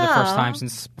for the first time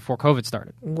since before COVID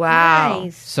started. Wow.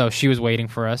 Nice. So she was waiting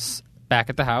for us back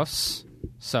at the house.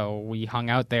 So we hung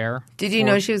out there. Did you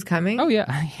know she was coming? Oh,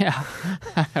 yeah. Yeah.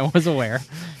 I was aware.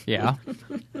 Yeah.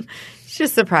 She's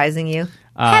just surprising you.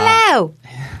 Hello.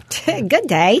 Good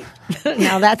day.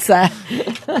 Now that's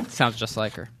Sounds just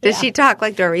like her. Does she talk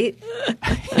like Dorit?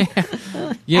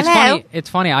 Yeah, Hello. It's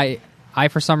funny. I,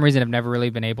 for some reason, have never really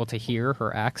been able to hear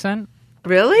her accent.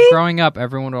 Really? Growing up,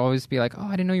 everyone would always be like, oh,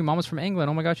 I didn't know your mom was from England.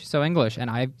 Oh, my gosh, she's so English. And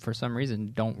I, for some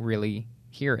reason, don't really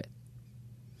hear it.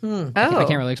 Oh. I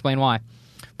can't really explain why.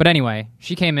 But anyway,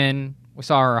 she came in. We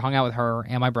saw her, hung out with her,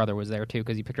 and my brother was there, too,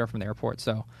 because he picked her up from the airport.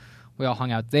 So we all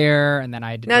hung out there, and then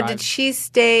I had to Now, drive. did she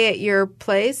stay at your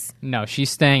place? No,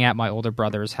 she's staying at my older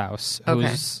brother's house,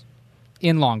 who's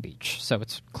in Long Beach, so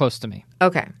it's close to me.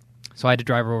 Okay. So I had to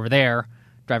drive her over there,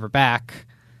 drive her back.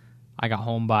 I got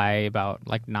home by about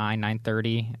like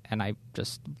 9:30, and I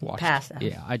just watched. Passed out.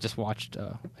 Yeah, I just watched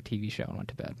a TV show and went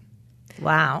to bed.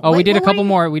 wow. Oh, we Wait, did a what couple were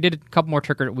more. We did a couple more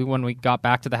when we got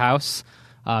back to the house.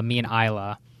 Me and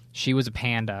Isla, she was a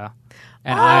panda,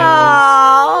 and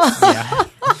I was yeah.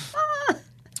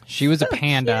 She was a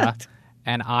panda,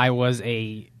 and I was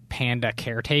a panda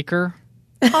caretaker.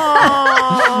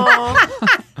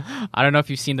 I don't know if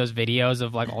you've seen those videos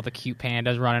of like all the cute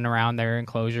pandas running around their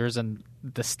enclosures and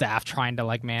the staff trying to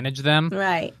like manage them.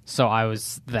 Right. So I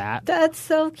was that. That's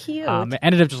so cute. It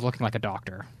ended up just looking like a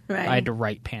doctor. Right. I had to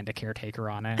write panda caretaker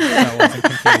on it, so it wasn't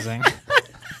confusing.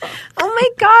 Oh my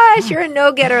gosh, you're a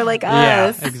no-getter like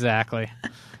us. Yeah, exactly.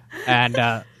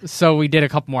 And so we did a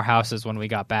couple more houses when we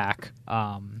got back.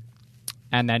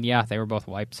 And then, yeah, they were both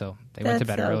wiped, so they went to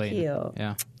bed That's so early. cute.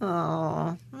 Yeah.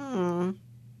 Oh,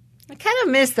 I kind of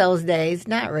miss those days.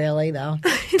 Not really, though.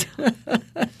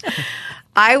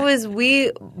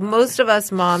 Most of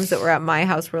us moms that were at my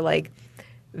house were like,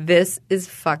 this is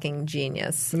fucking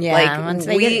genius. Yeah, once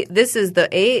they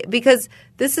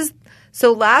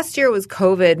so last year was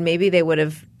COVID. Maybe they would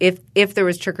have, if there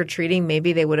was trick-or-treating,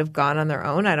 maybe they would have gone on their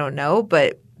own. I don't know.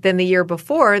 But then the year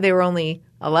before, they were only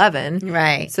 11.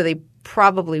 Right. So they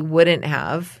probably wouldn't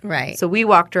have. Right. So we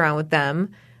walked around with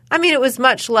them. I mean, it was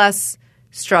much less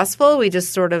stressful. We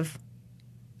just sort of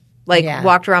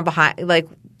walked around behind,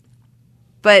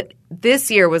 but this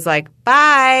year was like,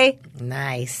 bye.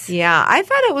 Nice. Yeah, I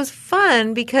thought it was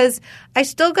fun because I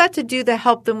still got to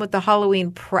help them with the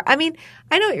Halloween I mean,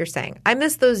 I know what you're saying. I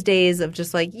miss those days of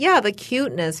just like, the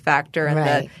cuteness factor and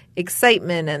Right. the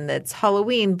excitement and it's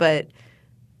Halloween, but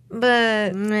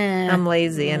I'm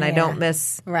lazy and I don't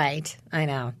miss. Right. I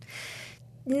know.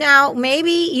 Now,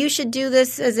 maybe you should do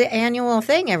this as an annual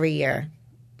thing every year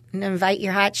and invite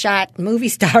your hotshot movie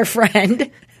star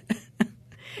friend.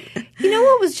 You know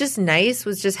what was just nice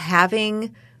was just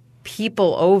having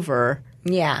people over.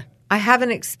 Yeah. I haven't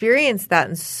experienced that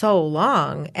in so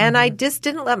long, and I just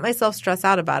didn't let myself stress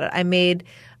out about it.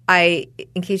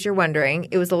 In case you're wondering,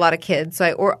 it was a lot of kids,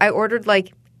 so I ordered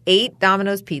like 8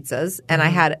 Domino's pizzas, and I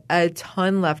had a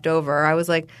ton left over. I was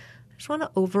like, I just want to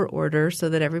over order so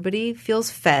that everybody feels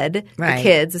fed. Right. The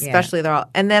kids, especially, they're all.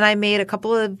 And then I made a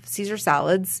couple of Caesar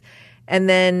salads. And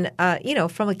then,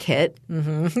 from a kit.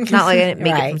 Mm-hmm. Not like I didn't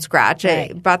make it from scratch.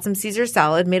 I bought some Caesar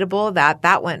salad, made a bowl of that.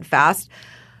 That went fast.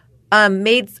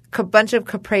 Made a bunch of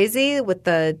caprese with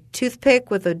the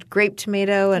toothpick with a grape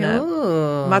tomato and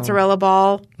a mozzarella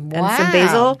ball and some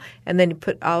basil. And then you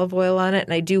put olive oil on it.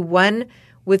 And I do one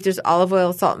with just olive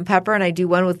oil, salt, and pepper. And I do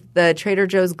one with the Trader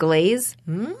Joe's glaze.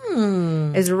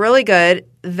 It's really good.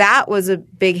 That was a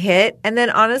big hit. And then,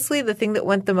 honestly, the thing that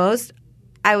went the most,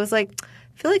 I was like –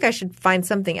 I feel like I should find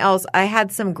something else. I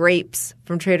had some grapes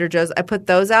from Trader Joe's. I put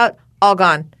those out, all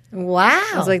gone. Wow.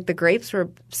 I was like, the grapes were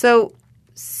so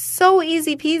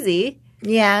easy peasy.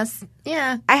 yes.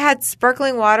 Yeah. I had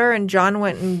sparkling water, and John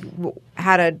went and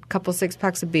had a couple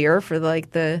 6-packs of beer for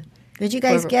like the. Did you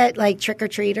guys get like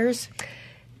trick-or-treaters?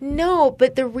 No,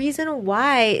 but the reason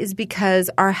why is because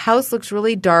our house looks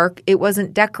really dark. It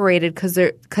wasn't decorated because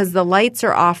the lights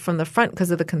are off from the front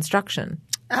because of the construction.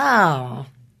 Oh.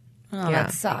 Oh, Yeah.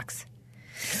 that sucks.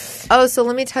 Oh, so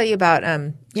let me tell you about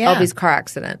Yeah. Elby's car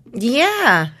accident.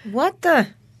 Yeah. What the?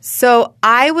 So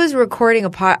I was recording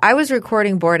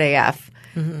Bored AF,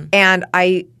 and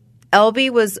Elby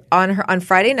was on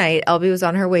Friday night. Elby was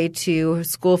on her way to her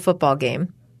school football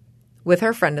game with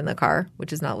her friend in the car,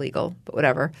 which is not legal, but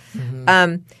whatever.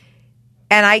 And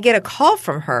I get a call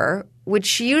from her, which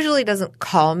she usually doesn't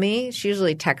call me. She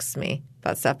usually texts me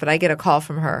about stuff, but I get a call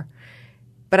from her.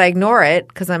 But I ignore it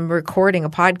because I'm recording a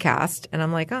podcast, and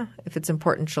I'm like, oh, if it's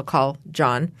important, she'll call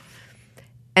John.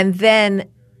 And then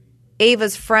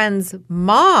Ava's friend's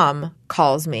mom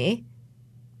calls me,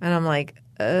 and I'm like,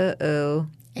 uh-oh.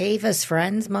 Ava's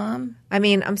friend's mom? I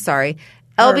mean, I'm sorry.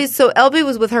 Elby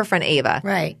was with her friend Ava.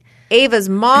 Right. Ava's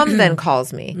mom then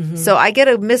calls me. So I get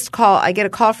a missed call. I get a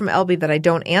call from Elby that I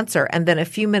don't answer. And then a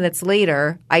few minutes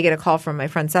later, I get a call from my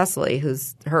friend Cecily,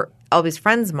 who's Elby's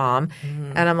friend's mom.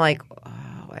 And I'm like, oh,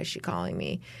 why is she calling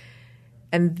me?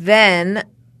 And then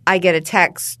I get a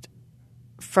text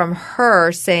from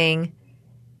her saying,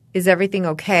 is everything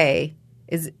okay?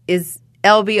 Is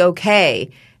Elby okay?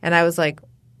 And I was like,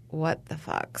 what the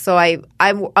fuck? So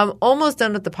I'm almost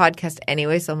done with the podcast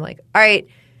anyway. So I'm like, all right.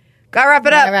 Gotta wrap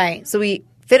it up. All right. So we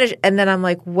finish, and then I'm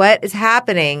like, what is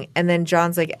happening? And then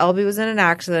John's like, Elby was in an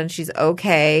accident. She's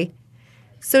okay.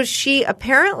 So she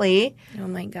apparently Oh,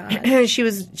 my God. she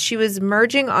was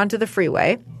merging onto the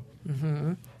freeway.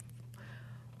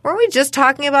 Weren't we just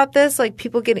talking about this? Like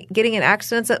people getting in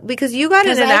accidents? Because you got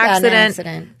in an I got accident. an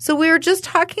accident. So we were just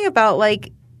talking about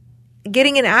like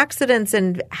getting in accidents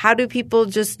and how do people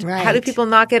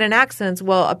not get in accidents?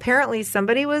 Well, apparently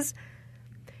somebody was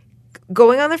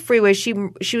going on the freeway. She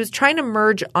was trying to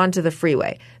merge onto the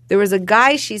freeway. There was a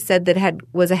guy, she said, that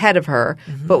was ahead of her,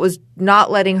 but was not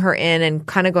letting her in and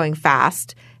kind of going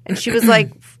fast. And she was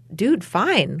like, dude,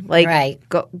 fine. Like, Right.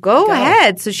 go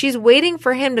ahead. So she's waiting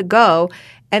for him to go.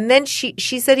 And then she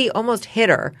said he almost hit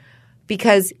her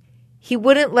because he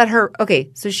wouldn't let her. Okay,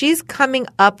 so she's coming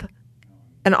up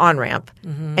an on-ramp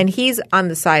and he's on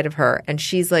the side of her and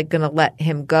she's like going to let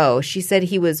him go. She said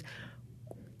he was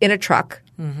in a truck.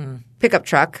 Pickup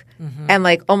truck, and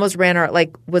like almost ran her,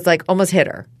 like was like almost hit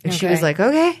her, and she was Okay. like,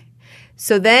 okay.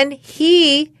 So then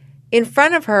he, in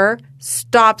front of her,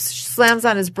 slams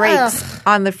on his brakes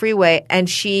on the freeway, and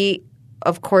she,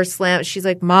 of course, slammed. She's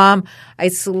like, Mom, I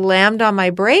slammed on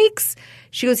my brakes.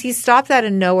 She goes, he stopped out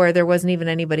of nowhere. There wasn't even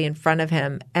anybody in front of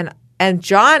him, and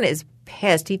John is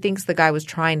pissed. He thinks the guy was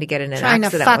trying to get in an Trying to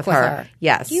accident fuck with with her. her.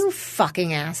 Yes. You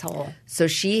fucking asshole. So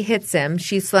she hits him.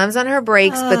 She slams on her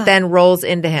brakes, but then rolls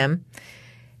into him.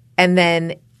 And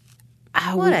then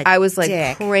What a I was like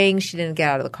dick. praying she didn't get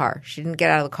out of the car. She didn't get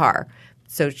out of the car.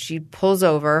 So she pulls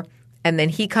over, and then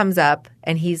he comes up,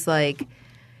 and he's like,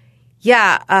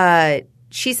 yeah,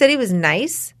 she said he was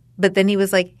nice, but then he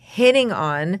was like hitting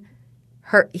on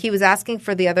her. He was asking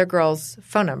for the other girl's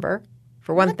phone number,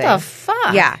 for one thing. What the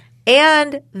fuck? Yeah.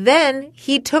 And then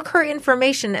he took her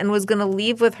information and was going to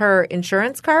leave with her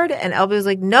insurance card. And Elby was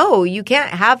like, no, you can't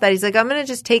have that. He's like, I'm going to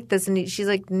just take this. And she's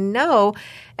like, no.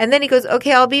 And then he goes,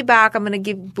 okay, I'll be back. I'm going to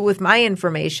give with my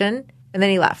information. And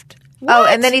then he left. Oh,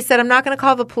 and then he said, I'm not going to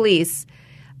call the police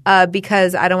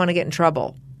because I don't want to get in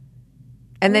trouble.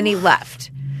 And then he left.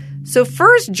 So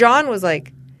first John was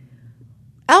like,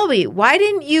 Elby, why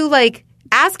didn't you like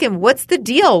ask him, what's the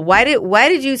deal? Why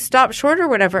did you stop short or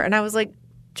whatever? And I was like,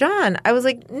 John, I was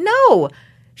like, no,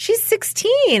 she's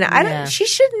 16. She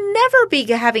should never be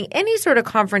having any sort of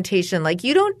confrontation. Like,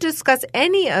 you don't discuss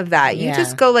any of that. You Yeah.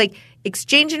 just go like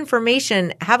exchange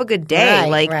information, have a good day.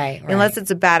 Right, unless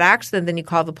it's a bad accident, then you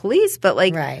call the police. But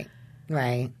like,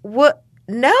 Right. what?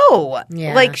 No.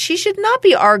 Yeah. Like, she should not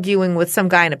be arguing with some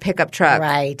guy in a pickup truck.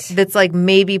 Right. That's like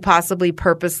maybe possibly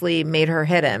purposely made her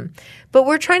hit him. But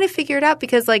we're trying to figure it out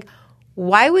because like,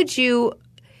 why would you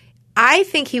 – I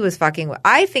think he was fucking –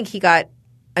 I think he got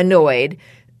annoyed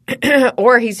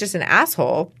or he's just an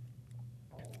asshole.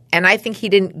 And I think he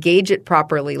didn't gauge it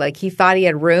properly. Like, he thought he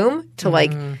had room to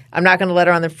like, I'm not going to let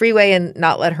her on the freeway and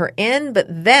not let her in. But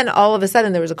then all of a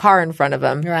sudden there was a car in front of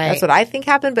him. Right. That's what I think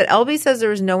happened. But Elby says there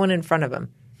was no one in front of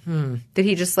him. That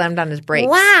he just slammed on his brakes.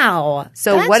 Wow.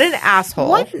 So what an asshole.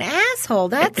 What an asshole.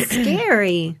 That's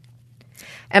scary.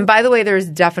 And by the way, there is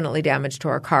definitely damage to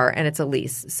our car, and it's a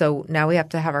lease. So now we have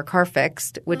to have our car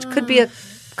fixed, which could be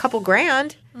couple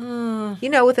grand. You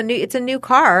know, it's a new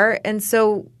car, and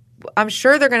so I'm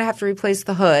sure they're going to have to replace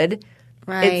the hood.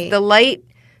 Right.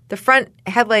 The front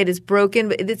headlight is broken,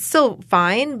 but it's still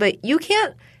fine. But you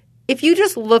can't. If you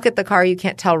just look at the car, you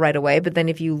can't tell right away. But then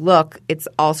if you look, it's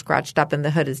all scratched up and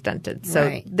the hood is dented.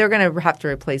 So they're going to have to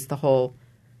replace the whole.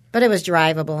 But it was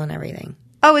drivable and everything.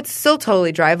 Oh, it's still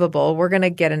totally drivable. We're going to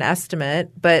get an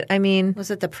estimate. But, I mean.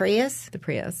 Was it the Prius? The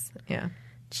Prius, yeah.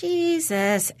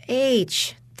 Jesus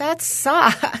H. That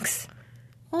sucks.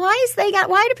 Why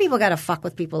do people got to fuck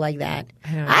with people like that?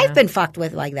 I've been fucked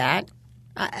with like that.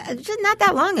 Just not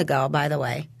that long ago, by the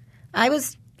way. I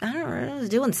was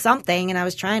doing something and I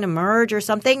was trying to merge or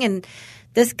something, and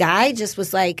this guy just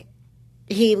was like,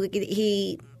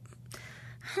 he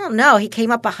I don't know, he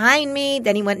came up behind me,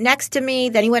 then he went next to me,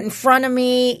 then he went in front of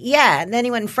me. Yeah, and then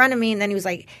he went in front of me, and then he was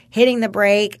like hitting the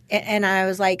brake, and I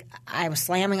was like, I was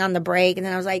slamming on the brake, and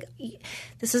then I was like,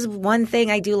 this is one thing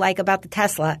I do like about the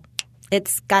Tesla.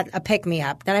 It's got a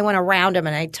pick-me-up. Then I went around him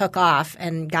and I took off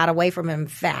and got away from him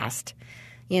fast.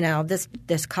 You know, this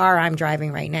car I'm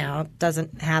driving right now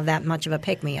doesn't have that much of a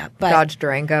pick-me-up. But Dodge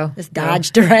Durango. This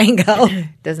Dodge Durango.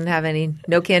 Doesn't have any,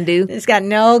 no can do. It's got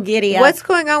no giddy up. What's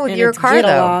going on with your car,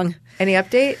 though? Along. Any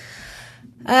update?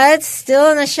 It's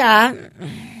still in the shop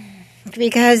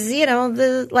because, you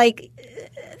know,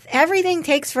 everything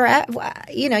takes forever.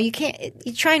 You know, you're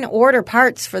trying to order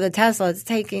parts for the Tesla. It's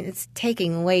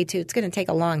taking way too. It's going to take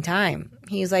a long time.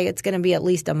 He's like, it's going to be at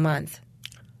least a month.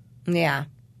 Yeah.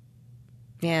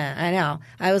 Yeah, I know.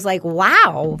 I was like,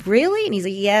 wow, really? And he's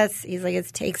like, yes. He's like, it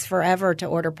takes forever to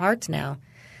order parts now.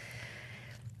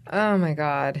 Oh my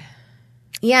God.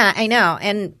 Yeah, I know.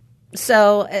 And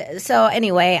so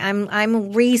anyway,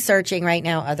 I'm researching right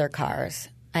now other cars.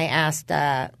 I asked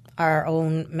our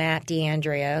own Matt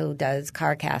D'Andrea, who does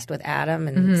CarCast with Adam,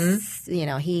 and you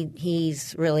know,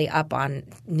 he's really up on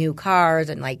new cars,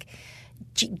 and like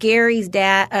Gary's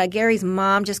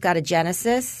mom just got a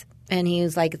Genesis, and he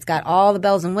was like, it's got all the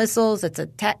bells and whistles. It's a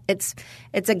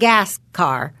gas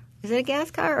car. Is it a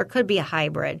gas car or it could be a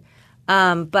hybrid?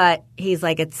 But he's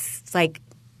like, it's like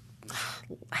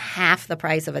half the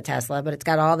price of a Tesla, but it's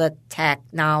got all the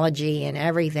technology and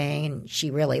everything, and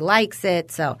she really likes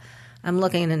it. So I'm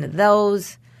looking into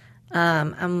those.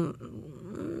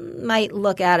 Might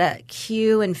look at a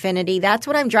Q Infiniti. That's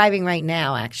what I'm driving right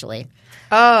now, actually.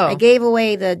 Oh. I gave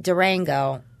away the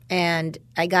Durango, and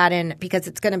I got in because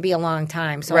it's going to be a long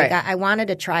time. So I wanted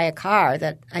to try a car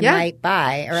that I might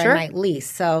buy or I might lease.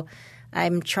 So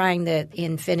I'm trying the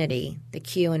Infiniti, the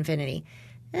Q Infiniti.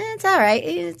 It's all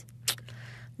right.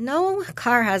 No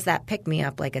car has that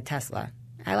pick-me-up like a Tesla.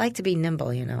 I like to be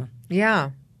nimble, you know.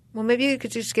 Yeah. Well, maybe you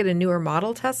could just get a newer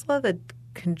model Tesla that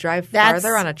can drive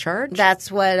farther on a charge. That's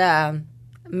what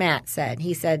Matt said.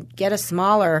 He said, get a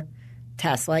smaller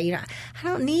Tesla. You know, I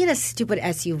don't need a stupid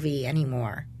SUV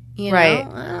anymore. You know?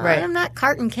 Right. I'm not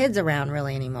carting kids around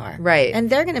really anymore. Right. And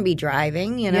they're going to be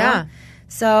driving, you know. Yeah.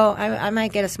 So I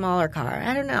might get a smaller car.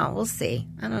 I don't know. We'll see.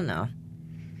 I don't know.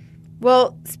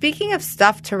 Well, speaking of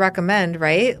stuff to recommend,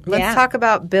 right? Let's talk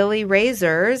about Billy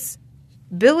Razors.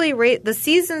 The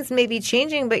seasons may be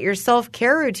changing, but your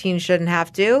self-care routine shouldn't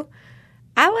have to.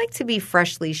 I like to be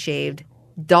freshly shaved,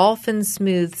 dolphin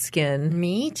smooth skin.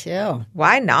 Me too.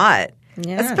 Why not?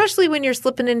 Yeah. Especially when you're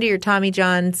slipping into your Tommy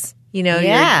Johns, you know,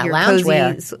 your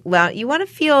loungewear. cozy. You want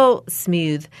to feel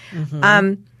smooth.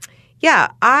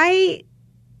 I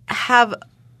have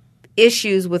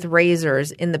issues with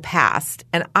razors in the past,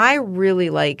 and I really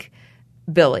like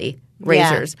Billy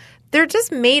razors. Yeah. They're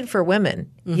just made for women,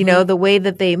 you know, the way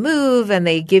that they move and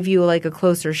they give you like a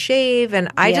closer shave, and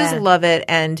I just love it.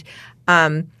 And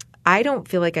I don't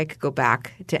feel like I could go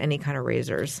back to any kind of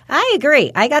razors. I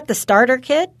agree. I got the starter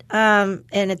kit, and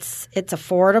it's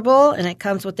affordable, and it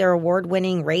comes with their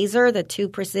award-winning razor, the 2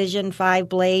 Precision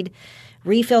 5-blade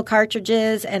refill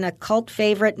cartridges, and a cult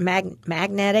favorite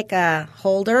magnetic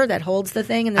holder that holds the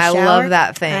thing in the shower. I love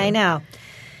that thing. I know.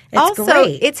 It's also,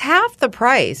 great. It's half the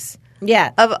price.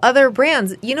 Yeah. Of other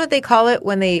brands. You know what they call it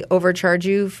when they overcharge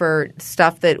you for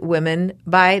stuff that women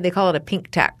buy? They call it a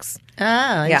pink tax.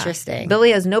 Oh, interesting.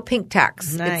 Billy has no pink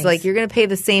tax. Nice. It's like you're going to pay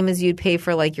the same as you'd pay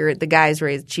for like the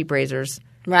guys' cheap razors.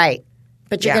 Right.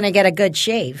 But you're going to get a good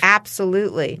shave.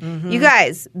 Absolutely. You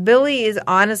guys, Billy is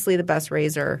honestly the best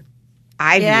razor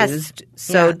I've used.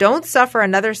 So don't suffer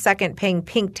another second paying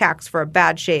pink tax for a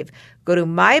bad shave. Go to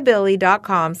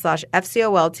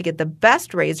mybilly.com/FCOL to get the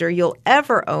best razor you'll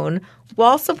ever own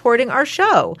while supporting our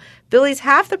show. Billy's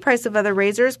half the price of other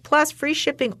razors, plus free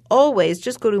shipping always.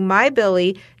 Just go to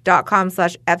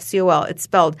mybilly.com/FCOL. It's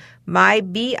spelled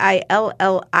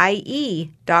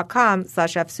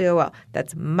mybillie.com/FCOL.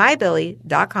 That's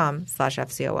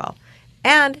mybilly.com/FCOL.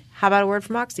 And how about a word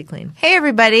from OxyClean? Hey,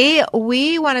 everybody.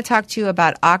 We want to talk to you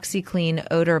about OxyClean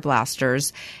odor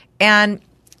blasters. And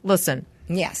listen.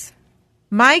 Yes.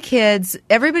 My kids,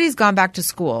 everybody's gone back to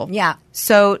school. Yeah.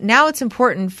 So now it's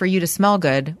important for you to smell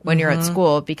good when you're at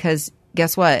school because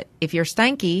guess what? If you're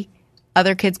stanky,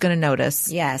 other kids going to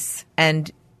notice. Yes. And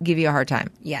give you a hard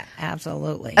time. Yeah,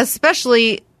 absolutely.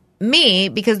 Especially me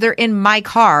because they're in my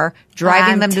car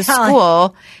driving them to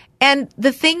school. And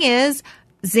the thing is,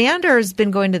 Xander's been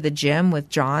going to the gym with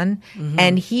John,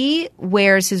 and he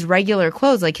wears his regular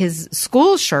clothes, like his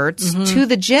school shirts, to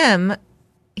the gym.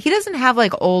 He doesn't have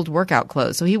like old workout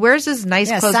clothes, so he wears his nice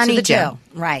clothes to the gym.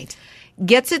 Right.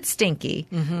 Gets it stinky,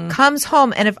 comes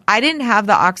home, and if I didn't have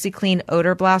the OxyClean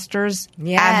odor blasters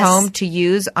at home to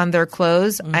use on their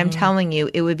clothes, I'm telling you,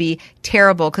 it would be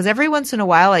terrible. Because every once in a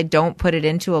while, I don't put it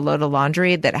into a load of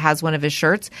laundry that has one of his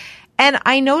shirts. And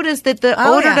I noticed that the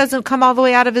odor doesn't come all the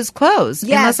way out of his clothes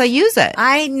unless I use it.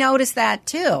 I noticed that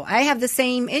too. I have the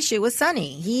same issue with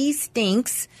Sonny. He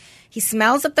stinks. He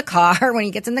smells up the car when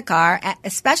he gets in the car,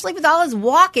 especially with all his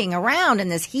walking around in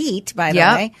this heat, by the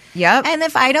way. Yep. And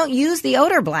if I don't use the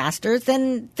odor blasters,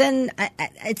 then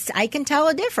I can tell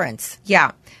a difference.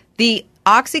 Yeah. The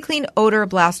OxyClean odor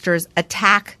blasters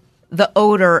attack the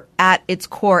odor at its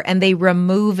core and they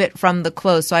remove it from the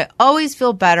clothes. So I always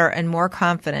feel better and more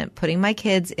confident putting my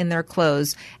kids in their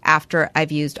clothes after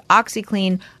I've used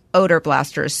OxyClean odor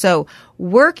blasters. So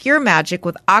work your magic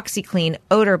with OxyClean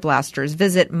odor blasters.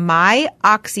 Visit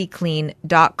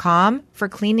myoxyclean.com for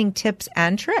cleaning tips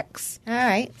and tricks. All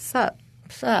right. Sup?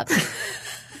 What's up?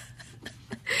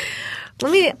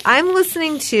 I'm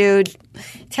listening to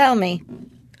Tell me.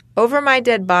 Over My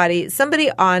Dead Body.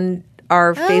 Somebody on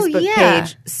our Facebook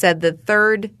page said the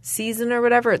third season or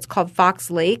whatever, it's called Fox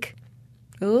Lake.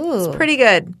 Ooh. It's pretty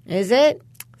good. Is it?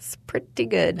 It's pretty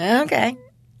good. Okay.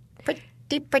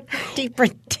 Pretty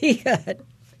good.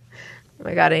 Oh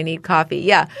my God, I need coffee.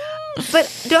 Yeah.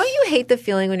 But don't you hate the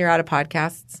feeling when you're out of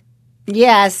podcasts?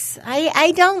 Yes.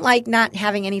 I don't like not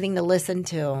having anything to listen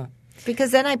to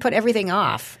because then I put everything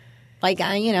off. Like,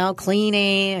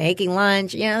 cleaning, making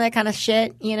lunch, that kind of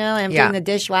shit, emptying the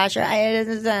dishwasher.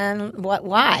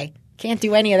 Why? Can't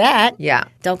do any of that. Yeah.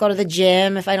 Don't go to the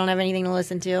gym if I don't have anything to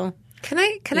listen to. Can I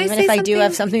say something? Even if I do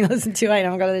have something to listen to, I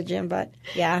don't go to the gym, but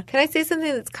yeah. Can I say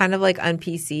something that's kind of like on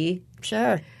PC?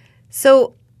 Sure.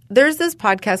 So there's this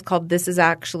podcast called This Is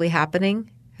Actually Happening.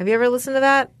 Have you ever listened to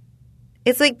that?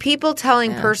 It's like people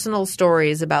telling personal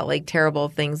stories about like terrible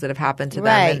things that have happened to them.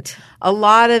 Right. And a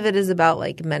lot of it is about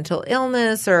like mental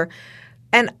illness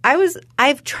and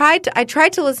I tried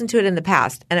to listen to it in the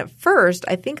past. And at first,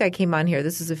 I think I came on here,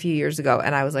 this was a few years ago,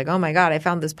 and I was like, oh my God, I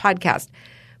found this podcast.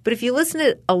 But if you listen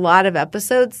to a lot of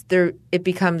episodes, it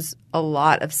becomes a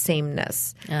lot of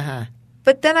sameness. Uh-huh.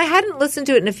 But then I hadn't listened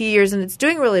to it in a few years, and it's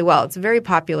doing really well. It's a very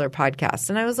popular podcast.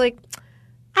 And I was like,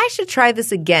 I should try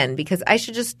this again because I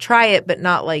should just try it but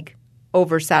not like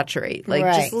oversaturate. Like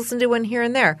just listen to one here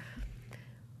and there.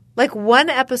 Like one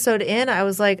episode in, I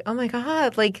was like, oh my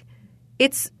God, like the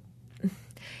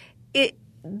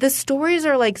stories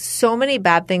are like so many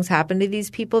bad things happen to these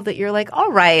people that you're like,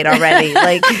 all right already.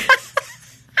 Like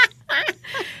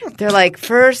they're like,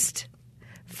 first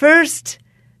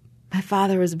my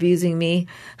father was abusing me,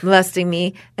 molesting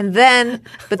me,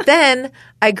 but then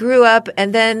I grew up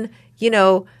and then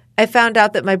I found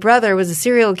out that my brother was a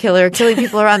serial killer, killing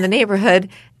people around the neighborhood.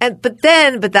 But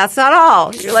that's not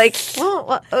all. You're like,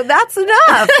 well, that's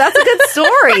enough. That's a good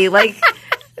story. Like,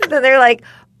 then they're like,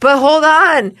 but hold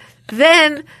on.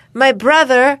 Then my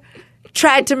brother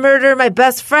tried to murder my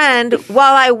best friend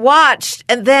while I watched.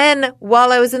 And then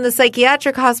while I was in the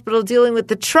psychiatric hospital dealing with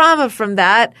the trauma from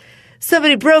that,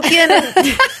 somebody broke in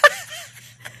and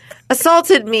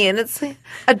assaulted me, and it's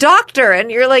a doctor,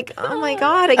 and you're like, oh my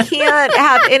God, I can't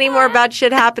have any more bad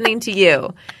shit happening to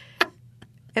you.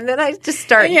 And then I just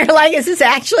start. And you're like, is this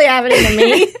actually happening to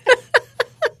me?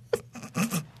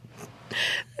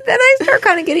 Then I start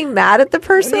kind of getting mad at the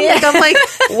person. Yeah. Like, I'm like,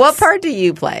 what part do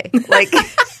you play? Like, at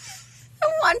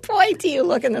one point do you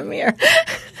look in the mirror?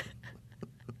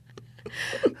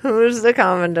 Who's the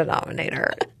common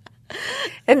denominator?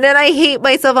 And then I hate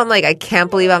myself. I'm like, I can't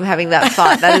believe I'm having that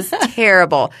thought. That is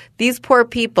terrible. These poor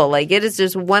people, like it is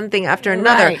just one thing after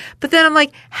another. Right. But then I'm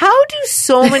like, how do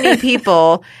so many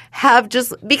people have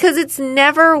just, because it's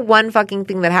never one fucking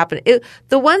thing that happened.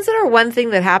 The ones that are one thing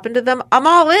that happened to them, I'm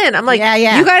all in. I'm like, Yeah,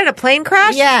 yeah. you got in a plane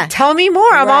crash? Yeah. Tell me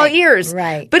more. I'm all Right, ears.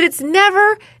 right. But it's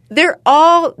never,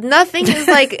 nothing is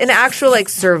like an actual like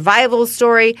survival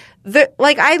story.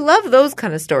 Like I love those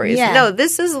kind of stories. Yeah. No,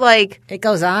 this is like, It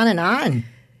goes on and on.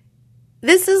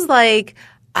 this is like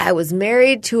I was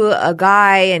married to a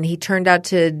guy and he turned out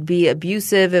to be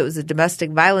abusive. It was a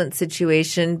domestic violence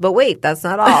situation. But wait, that's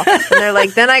not all. And they're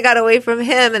like, then I got away from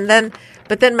him.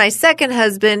 But then my second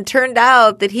husband turned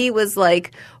out that he was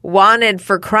like wanted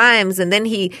for crimes. And then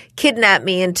he kidnapped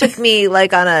me and took me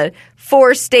like on a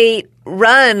 4-state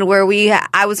run where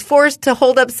I was forced to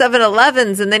hold up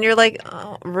 7-Elevens. And then you're like,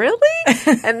 oh, really?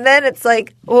 And then it's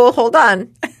like, well, hold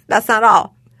on. That's not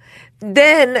all.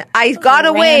 Then I got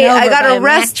away. I got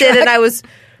arrested and I was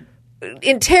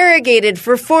interrogated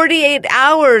for 48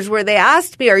 hours where they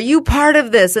asked me, are you part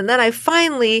of this? And then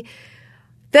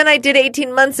then I did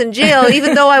 18 months in jail,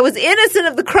 even though I was innocent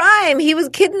of the crime. He was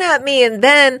kidnapped me. And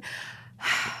then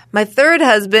my third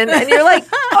husband, and you're like,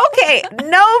 okay,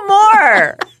 no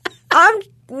more. I'm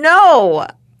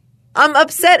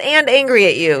upset and angry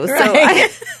at you. Right.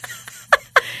 So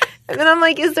and then I'm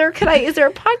like, is there a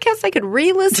podcast I could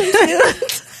re-listen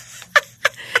to?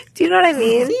 Do you know what I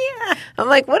mean? Yeah. I'm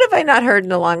like, what have I not heard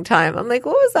in a long time? I'm like,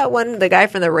 what was that one, the guy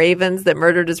from the Ravens that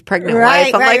murdered his pregnant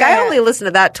wife? I'm like, I only listened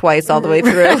to that twice all the way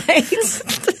through.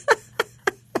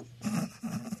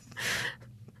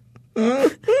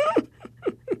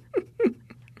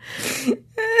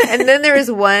 And then there's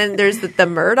the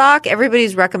Murdoch.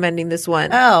 Everybody's recommending this one.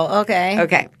 Oh, okay.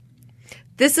 Okay.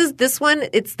 This one,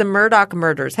 it's the Murdoch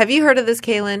murders. Have you heard of this,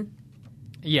 Kaylin?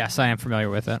 Yes, I am familiar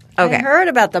with it. Okay. I heard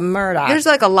about the Murdoch. There's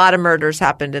like a lot of murders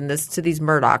happened to these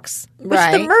Murdochs. Which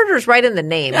Right. the murder's right in the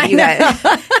name. You guys.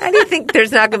 How do you think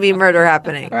there's not going to be murder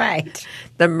happening? Right.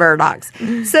 The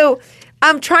Murdochs. So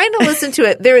I'm trying to listen to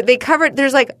it.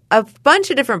 There's like a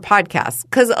bunch of different podcasts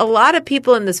because a lot of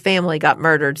people in this family got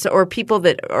murdered, or people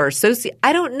that are associated.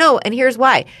 I don't know. And here's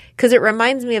why. Because it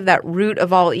reminds me of that Root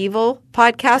of All Evil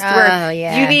podcast where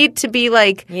yeah. you need to be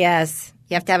like Yes.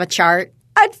 You have to have a chart.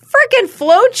 a freaking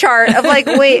flow chart of like,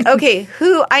 wait, okay,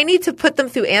 I need to put them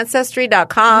through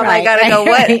Ancestry.com. I Right, got to go,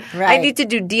 what? right. I need to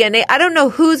do DNA. I don't know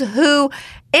who's who.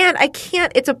 And I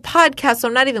can't, it's a podcast, so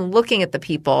I'm not even looking at the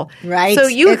people. Right. So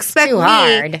you It's expect too me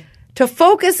hard. to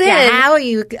focus in.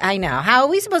 Yeah, I know. How are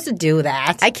we supposed to do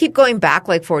that? I keep going back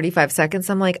like 45 seconds.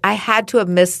 I'm like, I had to have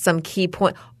missed some key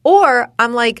point. Or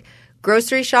I'm like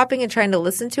grocery shopping and trying to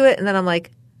listen to it. And then I'm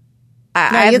like,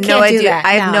 I you have no can't do idea. that.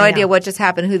 I have No, no I idea know. what just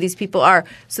happened, who these people are.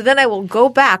 So then I will go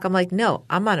back. I'm like, no,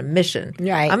 I'm on a mission.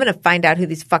 Right. I'm going to find out who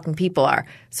these fucking people are.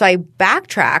 So I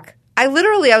backtrack. I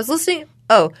was listening.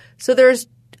 Oh, so there's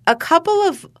a couple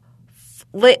of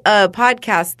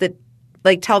podcasts that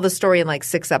like tell the story in like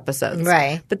 6 episodes.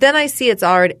 Right. But then I see it's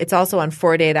also on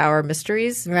 48 Hour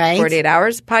Mysteries. Right. 48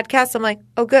 Hours podcast. I'm like,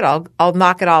 oh, good. I'll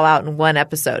knock it all out in one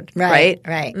episode. Right.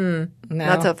 Right. No.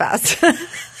 Not so fast.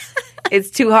 It's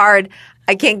too hard.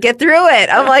 I can't get through it.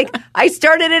 I'm like, I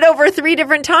started it over 3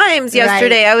 different times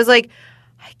yesterday. Right. I was like,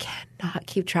 I cannot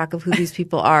keep track of who these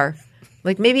people are.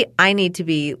 Like maybe I need to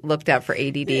be looked at for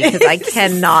ADD because I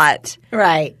cannot.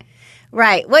 Right.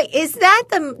 Right. Wait, is that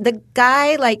the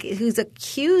guy like who's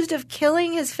accused of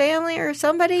killing his family or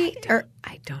somebody?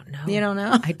 I don't know. You don't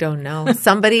know? I don't know.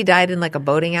 Somebody died in like a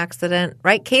boating accident,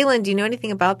 right? Kaylin, do you know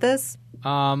anything about this?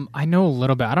 I know a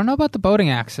little bit. I don't know about the boating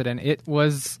accident. It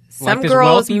was Some like this girl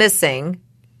is wealthy- missing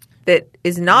that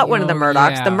is not one of the Oh,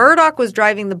 Murdochs. yeah. The Murdoch was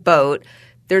driving the boat.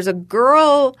 There's a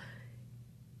girl,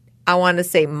 I want to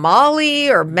say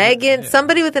Molly or Megan,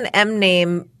 somebody with an M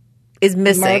name is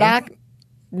missing. Murdoch?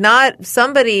 Not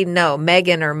somebody, no,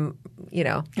 Megan or,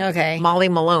 Okay. Molly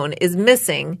Malone is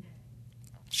missing.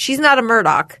 She's not a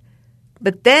Murdoch.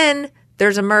 But then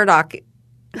there's a Murdoch.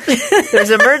 There's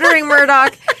a murdering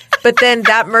Murdoch. But then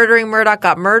that murdering Murdoch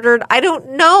got murdered. I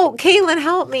don't know. Kaylin,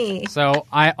 help me. So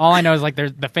all I know is like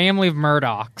there's the family of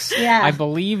Murdochs. Yeah. I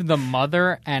believe the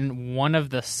mother and one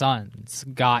of the sons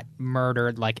got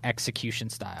murdered like execution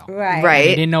style. Right. Right.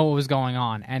 They didn't know what was going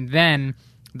on. And then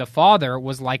the father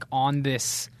was like on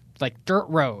this like dirt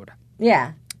road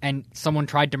Yeah. and someone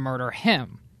tried to murder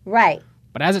him. Right.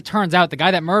 But as it turns out, the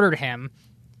guy that murdered him,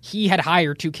 he had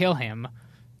hired to kill him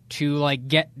to like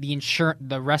get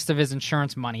the rest of his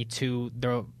insurance money to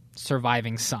the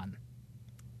surviving son.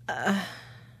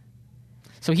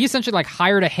 So he essentially like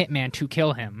hired a hitman to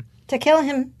kill him, To kill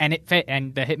him. and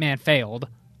and the hitman failed.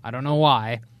 I don't know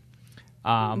why.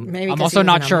 Maybe I'm 'cause also he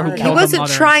not wasn't a sure who murderer. killed He the wasn't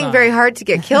mother and trying son. very hard to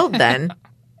get killed then.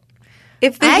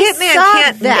 If the I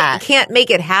saw that. hitman can't make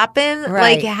it happen,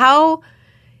 Right. like how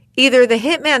either the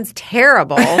hitman's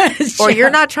terrible or you're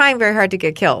not trying very hard to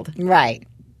get killed. Right.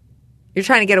 You're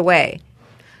trying to get away.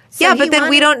 So yeah, he but then we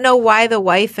wanted- don't know why the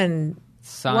wife and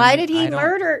Son, Why did he I don't-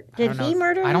 murder? I Did don't know. he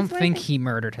murder? I don't his think wife? he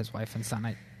murdered his wife and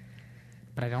son.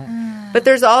 But I don't. but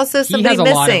there's also He somebody has a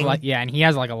lot missing. of and he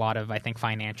has like a lot of I think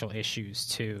financial issues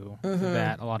too.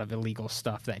 That a lot of illegal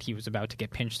stuff that he was about to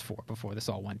get pinched for before this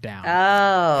all went down.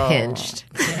 Oh, Pinched.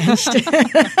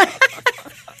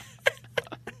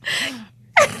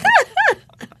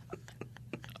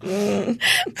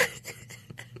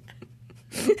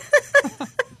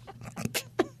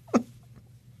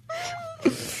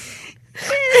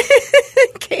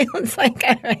 Caitlin's like,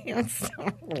 all right, let's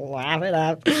laugh it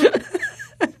up.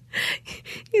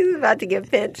 He's about to get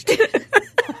pinched. It's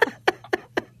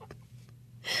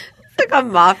like a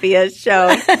mafia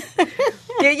show.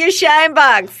 Get your shine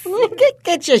box.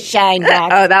 Get your shine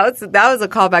box. Oh, that was a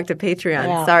callback to Patreon.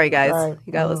 Yeah, Sorry, guys. right.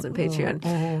 You gotta listen to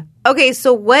Patreon. Okay,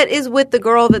 so what is with the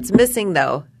girl that's missing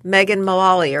though? Megan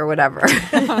Mullally or whatever.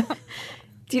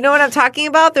 Do you know what I'm talking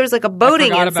about? There's like a I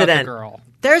boating forgot about the incident. girl.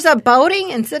 There's a boating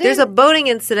incident. There's a boating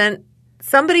incident.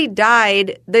 Somebody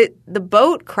died. The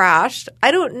boat crashed.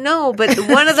 I don't know, but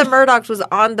one of the Murdochs was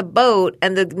on the boat,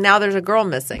 and now there's a girl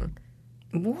missing.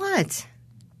 What?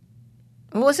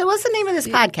 What's the name of this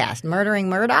podcast? Murdering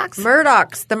Murdochs?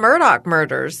 Murdochs, the Murdoch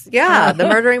murders. Yeah, the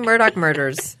Murdering Murdoch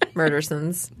murders,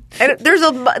 Murdersons. And there's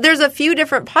a few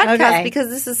different podcasts Okay. because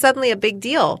this is suddenly a big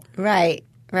deal. Right.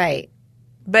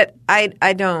 But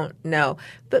I don't know.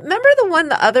 But remember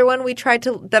the other one we tried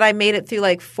that I made it through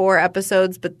like 4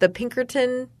 episodes, but the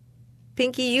Pinkerton,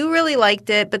 Pinky, you really liked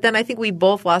it, but then I think we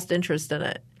both lost interest in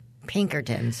it.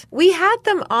 Pinkertons. We had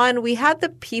them on. We had the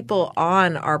people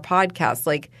on our podcast,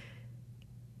 like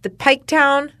the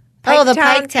Piketown. The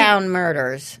Piketown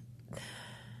murders.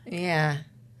 Yeah.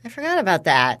 I forgot about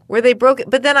that. Where they broke it.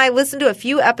 But then I listened to a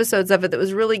few episodes of it that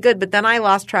was really good, but then I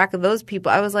lost track of those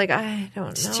people. I was like, I don't know.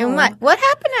 It's too much. What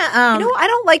happened to I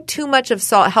don't like too much of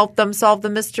help them solve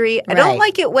the mystery. I don't Right.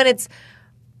 like it when it's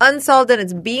unsolved and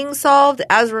it's being solved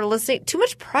as we're listening. Too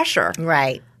much pressure.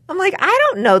 Right. I'm like, I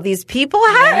don't know these people.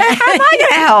 How am I going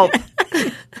to help?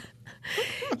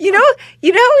 You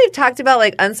know, we've talked about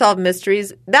like unsolved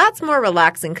mysteries. That's more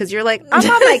relaxing because you're like, I'm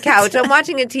on my couch, I'm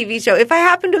watching a TV show. If I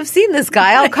happen to have seen this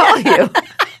guy, I'll call you.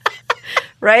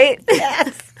 Right?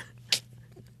 Yes.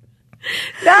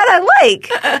 That I like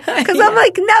because I'm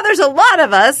like, now there's a lot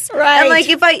of us, Right. And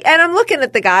like I'm looking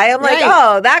at the guy, I'm like, Right.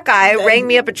 oh, that guy rang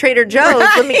me up at Trader Joe's.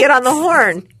 Let me get on the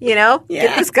horn, get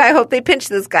this guy. Hope they pinch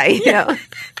this guy,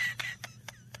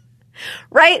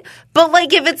 Right? But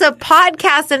like if it's a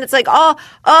podcast and it's like, oh,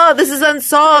 this is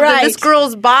unsolved and this Right.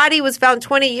 girl's body was found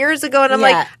 20 years ago and I'm Yeah.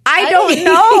 like, I don't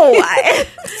know.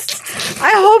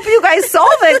 I hope you guys solve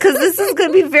it because this is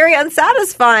going to be very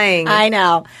unsatisfying. I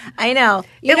know.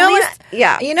 You At know least- what?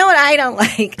 yeah. You know what I don't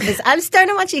like is I'm starting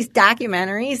to watch these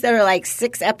documentaries that are like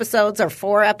 6 episodes or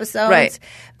 4 episodes. Right.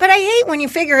 But I hate when you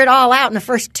figure it all out in the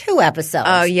first 2 episodes.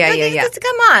 Oh, yeah, Like, yeah. it's-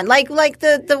 Come on, like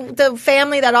the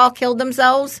family that all killed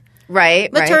themselves.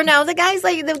 Right. But turned out the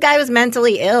guy was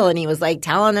mentally ill and he was like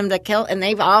telling them to kill, and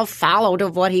they've all followed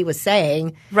of what he was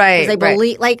saying. Right, 'Cause they right.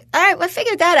 believe, like, all right, I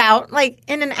figured that out like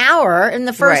in an hour in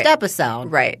the first Right. episode.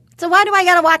 Right. So why do I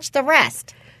got to watch the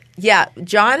rest? Yeah,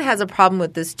 John has a problem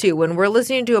with this too. When we're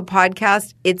listening to a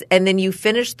podcast, and then you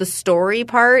finish the story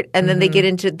part, and then they get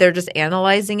into they're just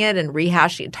analyzing it and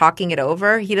rehashing, talking it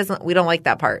over. We don't like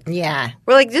that part. Yeah.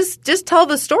 We're like, just tell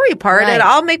the story part, and Right.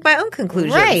 I'll make my own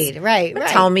conclusions. Right.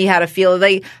 Tell me how to feel.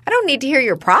 Like I don't need to hear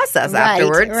your process Right,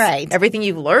 afterwards. right. Everything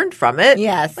you've learned from it.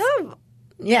 Yes. Oh,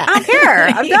 Yeah. I don't care.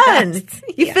 I'm done. Yes.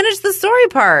 You finished the story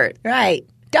part. Right.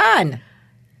 Done.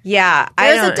 Yeah,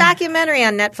 There's a documentary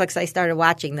on Netflix I started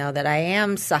watching though that I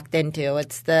am sucked into.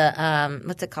 It's the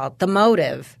what's it called? The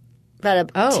Motive. About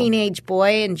a teenage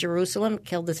boy in Jerusalem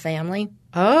killed his family.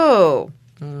 Oh.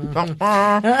 I've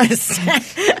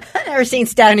never seen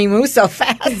Stephanie move so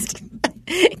fast.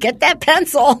 Get that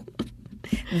pencil.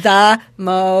 The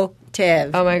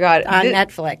Motive. Oh my God. On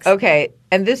Netflix. Okay.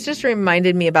 And this just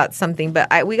reminded me about something,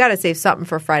 but we got to save something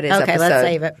for Friday's Okay, episode. let's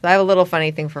save it. I have a little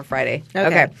funny thing for Friday.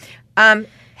 Okay.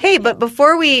 Hey, but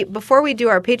before we do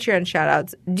our Patreon shout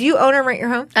outs, do you own or rent your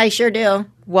home? I sure do.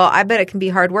 Well, I bet it can be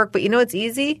hard work, but you know what's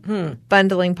easy?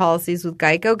 Bundling policies with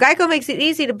Geico. Geico makes it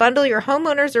easy to bundle your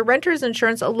homeowners or renters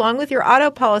insurance along with your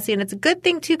auto policy, and it's a good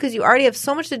thing, too, because you already have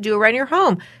so much to do around your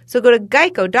home. So go to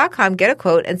geico.com, get a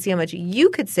quote, and see how much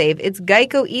you could save. It's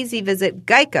Geico easy. Visit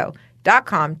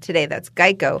geico.com today. That's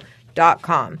geico.com.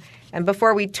 geico.com. And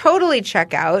before we totally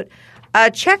check out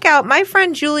my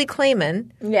friend Julie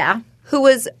Clayman, who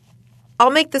was – I'll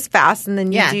make this fast and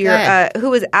then you do your who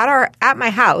was at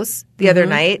my house the other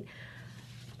night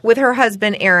with her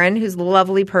husband Aaron, who's a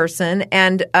lovely person,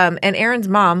 and Aaron's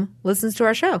mom listens to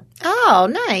our show. Oh,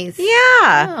 nice.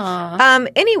 Yeah.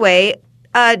 Anyway,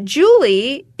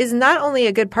 Julie is not only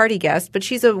a good party guest, but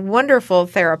she's a wonderful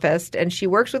therapist, and she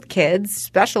works with kids,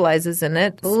 specializes in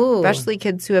it, especially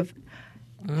kids who have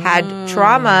had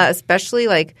trauma, especially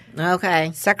like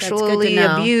sexually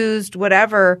abused,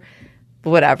 whatever.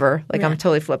 Like I'm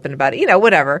totally flippant about it.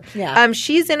 Whatever. Yeah.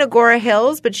 She's in Agora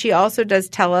Hills, but she also does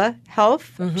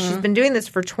telehealth. She's been doing this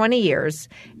for 20 years.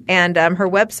 And her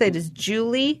website is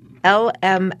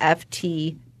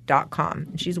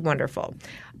julielmft.com. She's wonderful.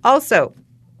 Also,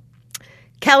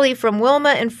 Kelly from Wilma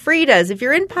and Frida's. If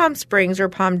you're in Palm Springs or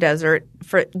Palm Desert,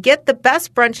 get the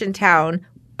best brunch in town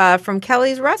from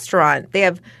Kelly's restaurant. They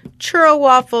have churro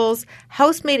waffles,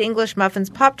 house-made English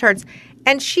muffins, Pop-Tarts.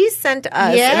 And she sent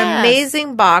us an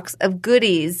amazing box of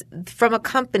goodies from a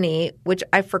company, which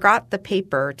I forgot the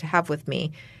paper to have with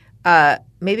me.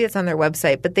 Maybe it's on their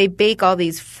website, but they bake all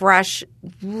these fresh,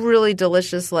 really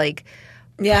delicious,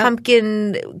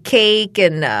 pumpkin cake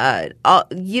and,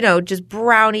 just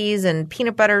brownies and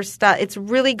peanut butter stuff. It's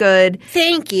really good.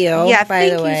 Thank you. Yeah,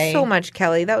 thank you so much,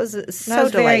 Kelly. That was so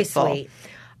delightful. Very sweet.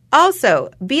 Also,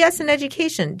 BS in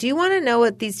Education. Do you want to know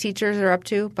what these teachers are up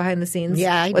to behind the scenes?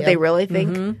 Yeah, I What do. they really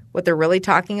think? What they're really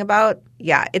talking about?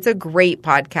 Yeah, it's a great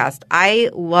podcast. I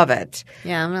love it.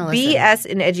 Yeah, I'm going to listen. BS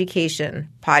in Education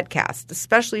podcast,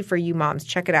 especially for you moms.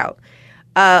 Check it out.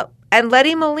 And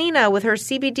Letty Molina with her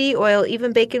CBD oil,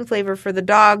 even bacon flavor for the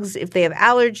dogs. If they have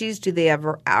allergies, do they have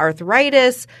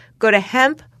arthritis? Go to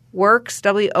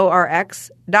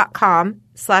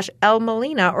hempworks.com/L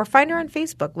Molina or find her on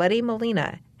Facebook, Letty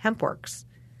Molina. HempWorks.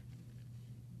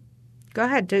 Go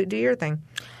ahead. Do your thing.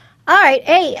 All right.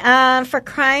 Hey, for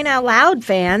crying out loud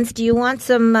fans, do you want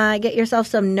some get yourself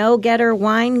some no-getter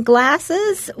wine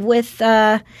glasses with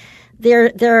their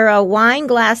wine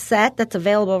glass set that's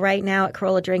available right now at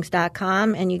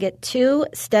CorollaDrinks.com, and you get 2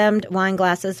 stemmed wine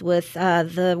glasses with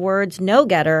the words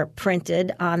no-getter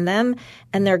printed on them,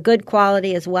 and they're good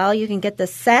quality as well. You can get the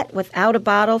set without a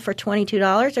bottle for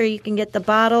 $22, or you can get the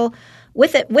bottle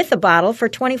with a bottle for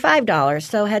 $25.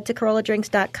 So head to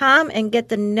CorollaDrinks.com and get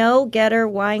the no-getter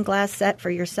wine glass set for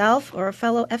yourself or a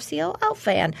fellow FCLL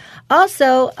fan.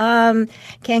 Also,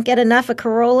 can't get enough of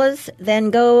Corollas? Then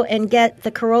go and get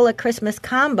the Corolla Christmas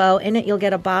Combo. In it, you'll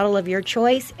get a bottle of your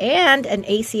choice and an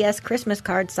ACS Christmas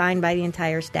card signed by the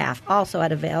entire staff. Also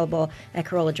available at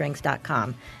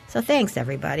CorollaDrinks.com. So thanks,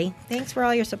 everybody. Thanks for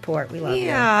all your support. We love you.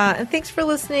 Yeah, and thanks for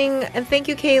listening. And thank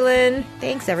you, Kaylin.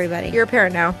 Thanks, everybody. You're a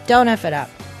parent now. Don't F it up.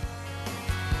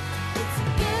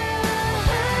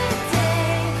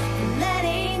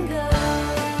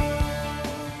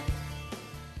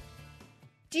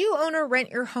 Do you own or rent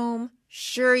your home?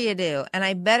 Sure you do. And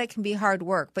I bet it can be hard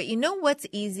work. But you know what's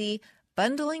easy?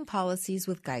 Bundling policies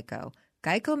with Geico.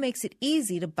 Geico makes it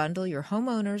easy to bundle your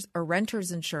homeowner's or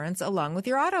renter's insurance along with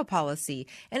your auto policy.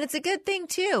 And it's a good thing,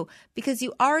 too, because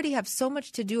you already have so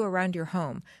much to do around your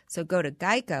home. So go to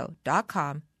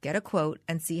geico.com, get a quote,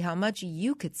 and see how much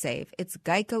you could save. It's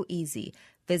Geico easy.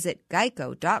 Visit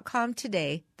geico.com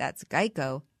today. That's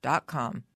geico.com.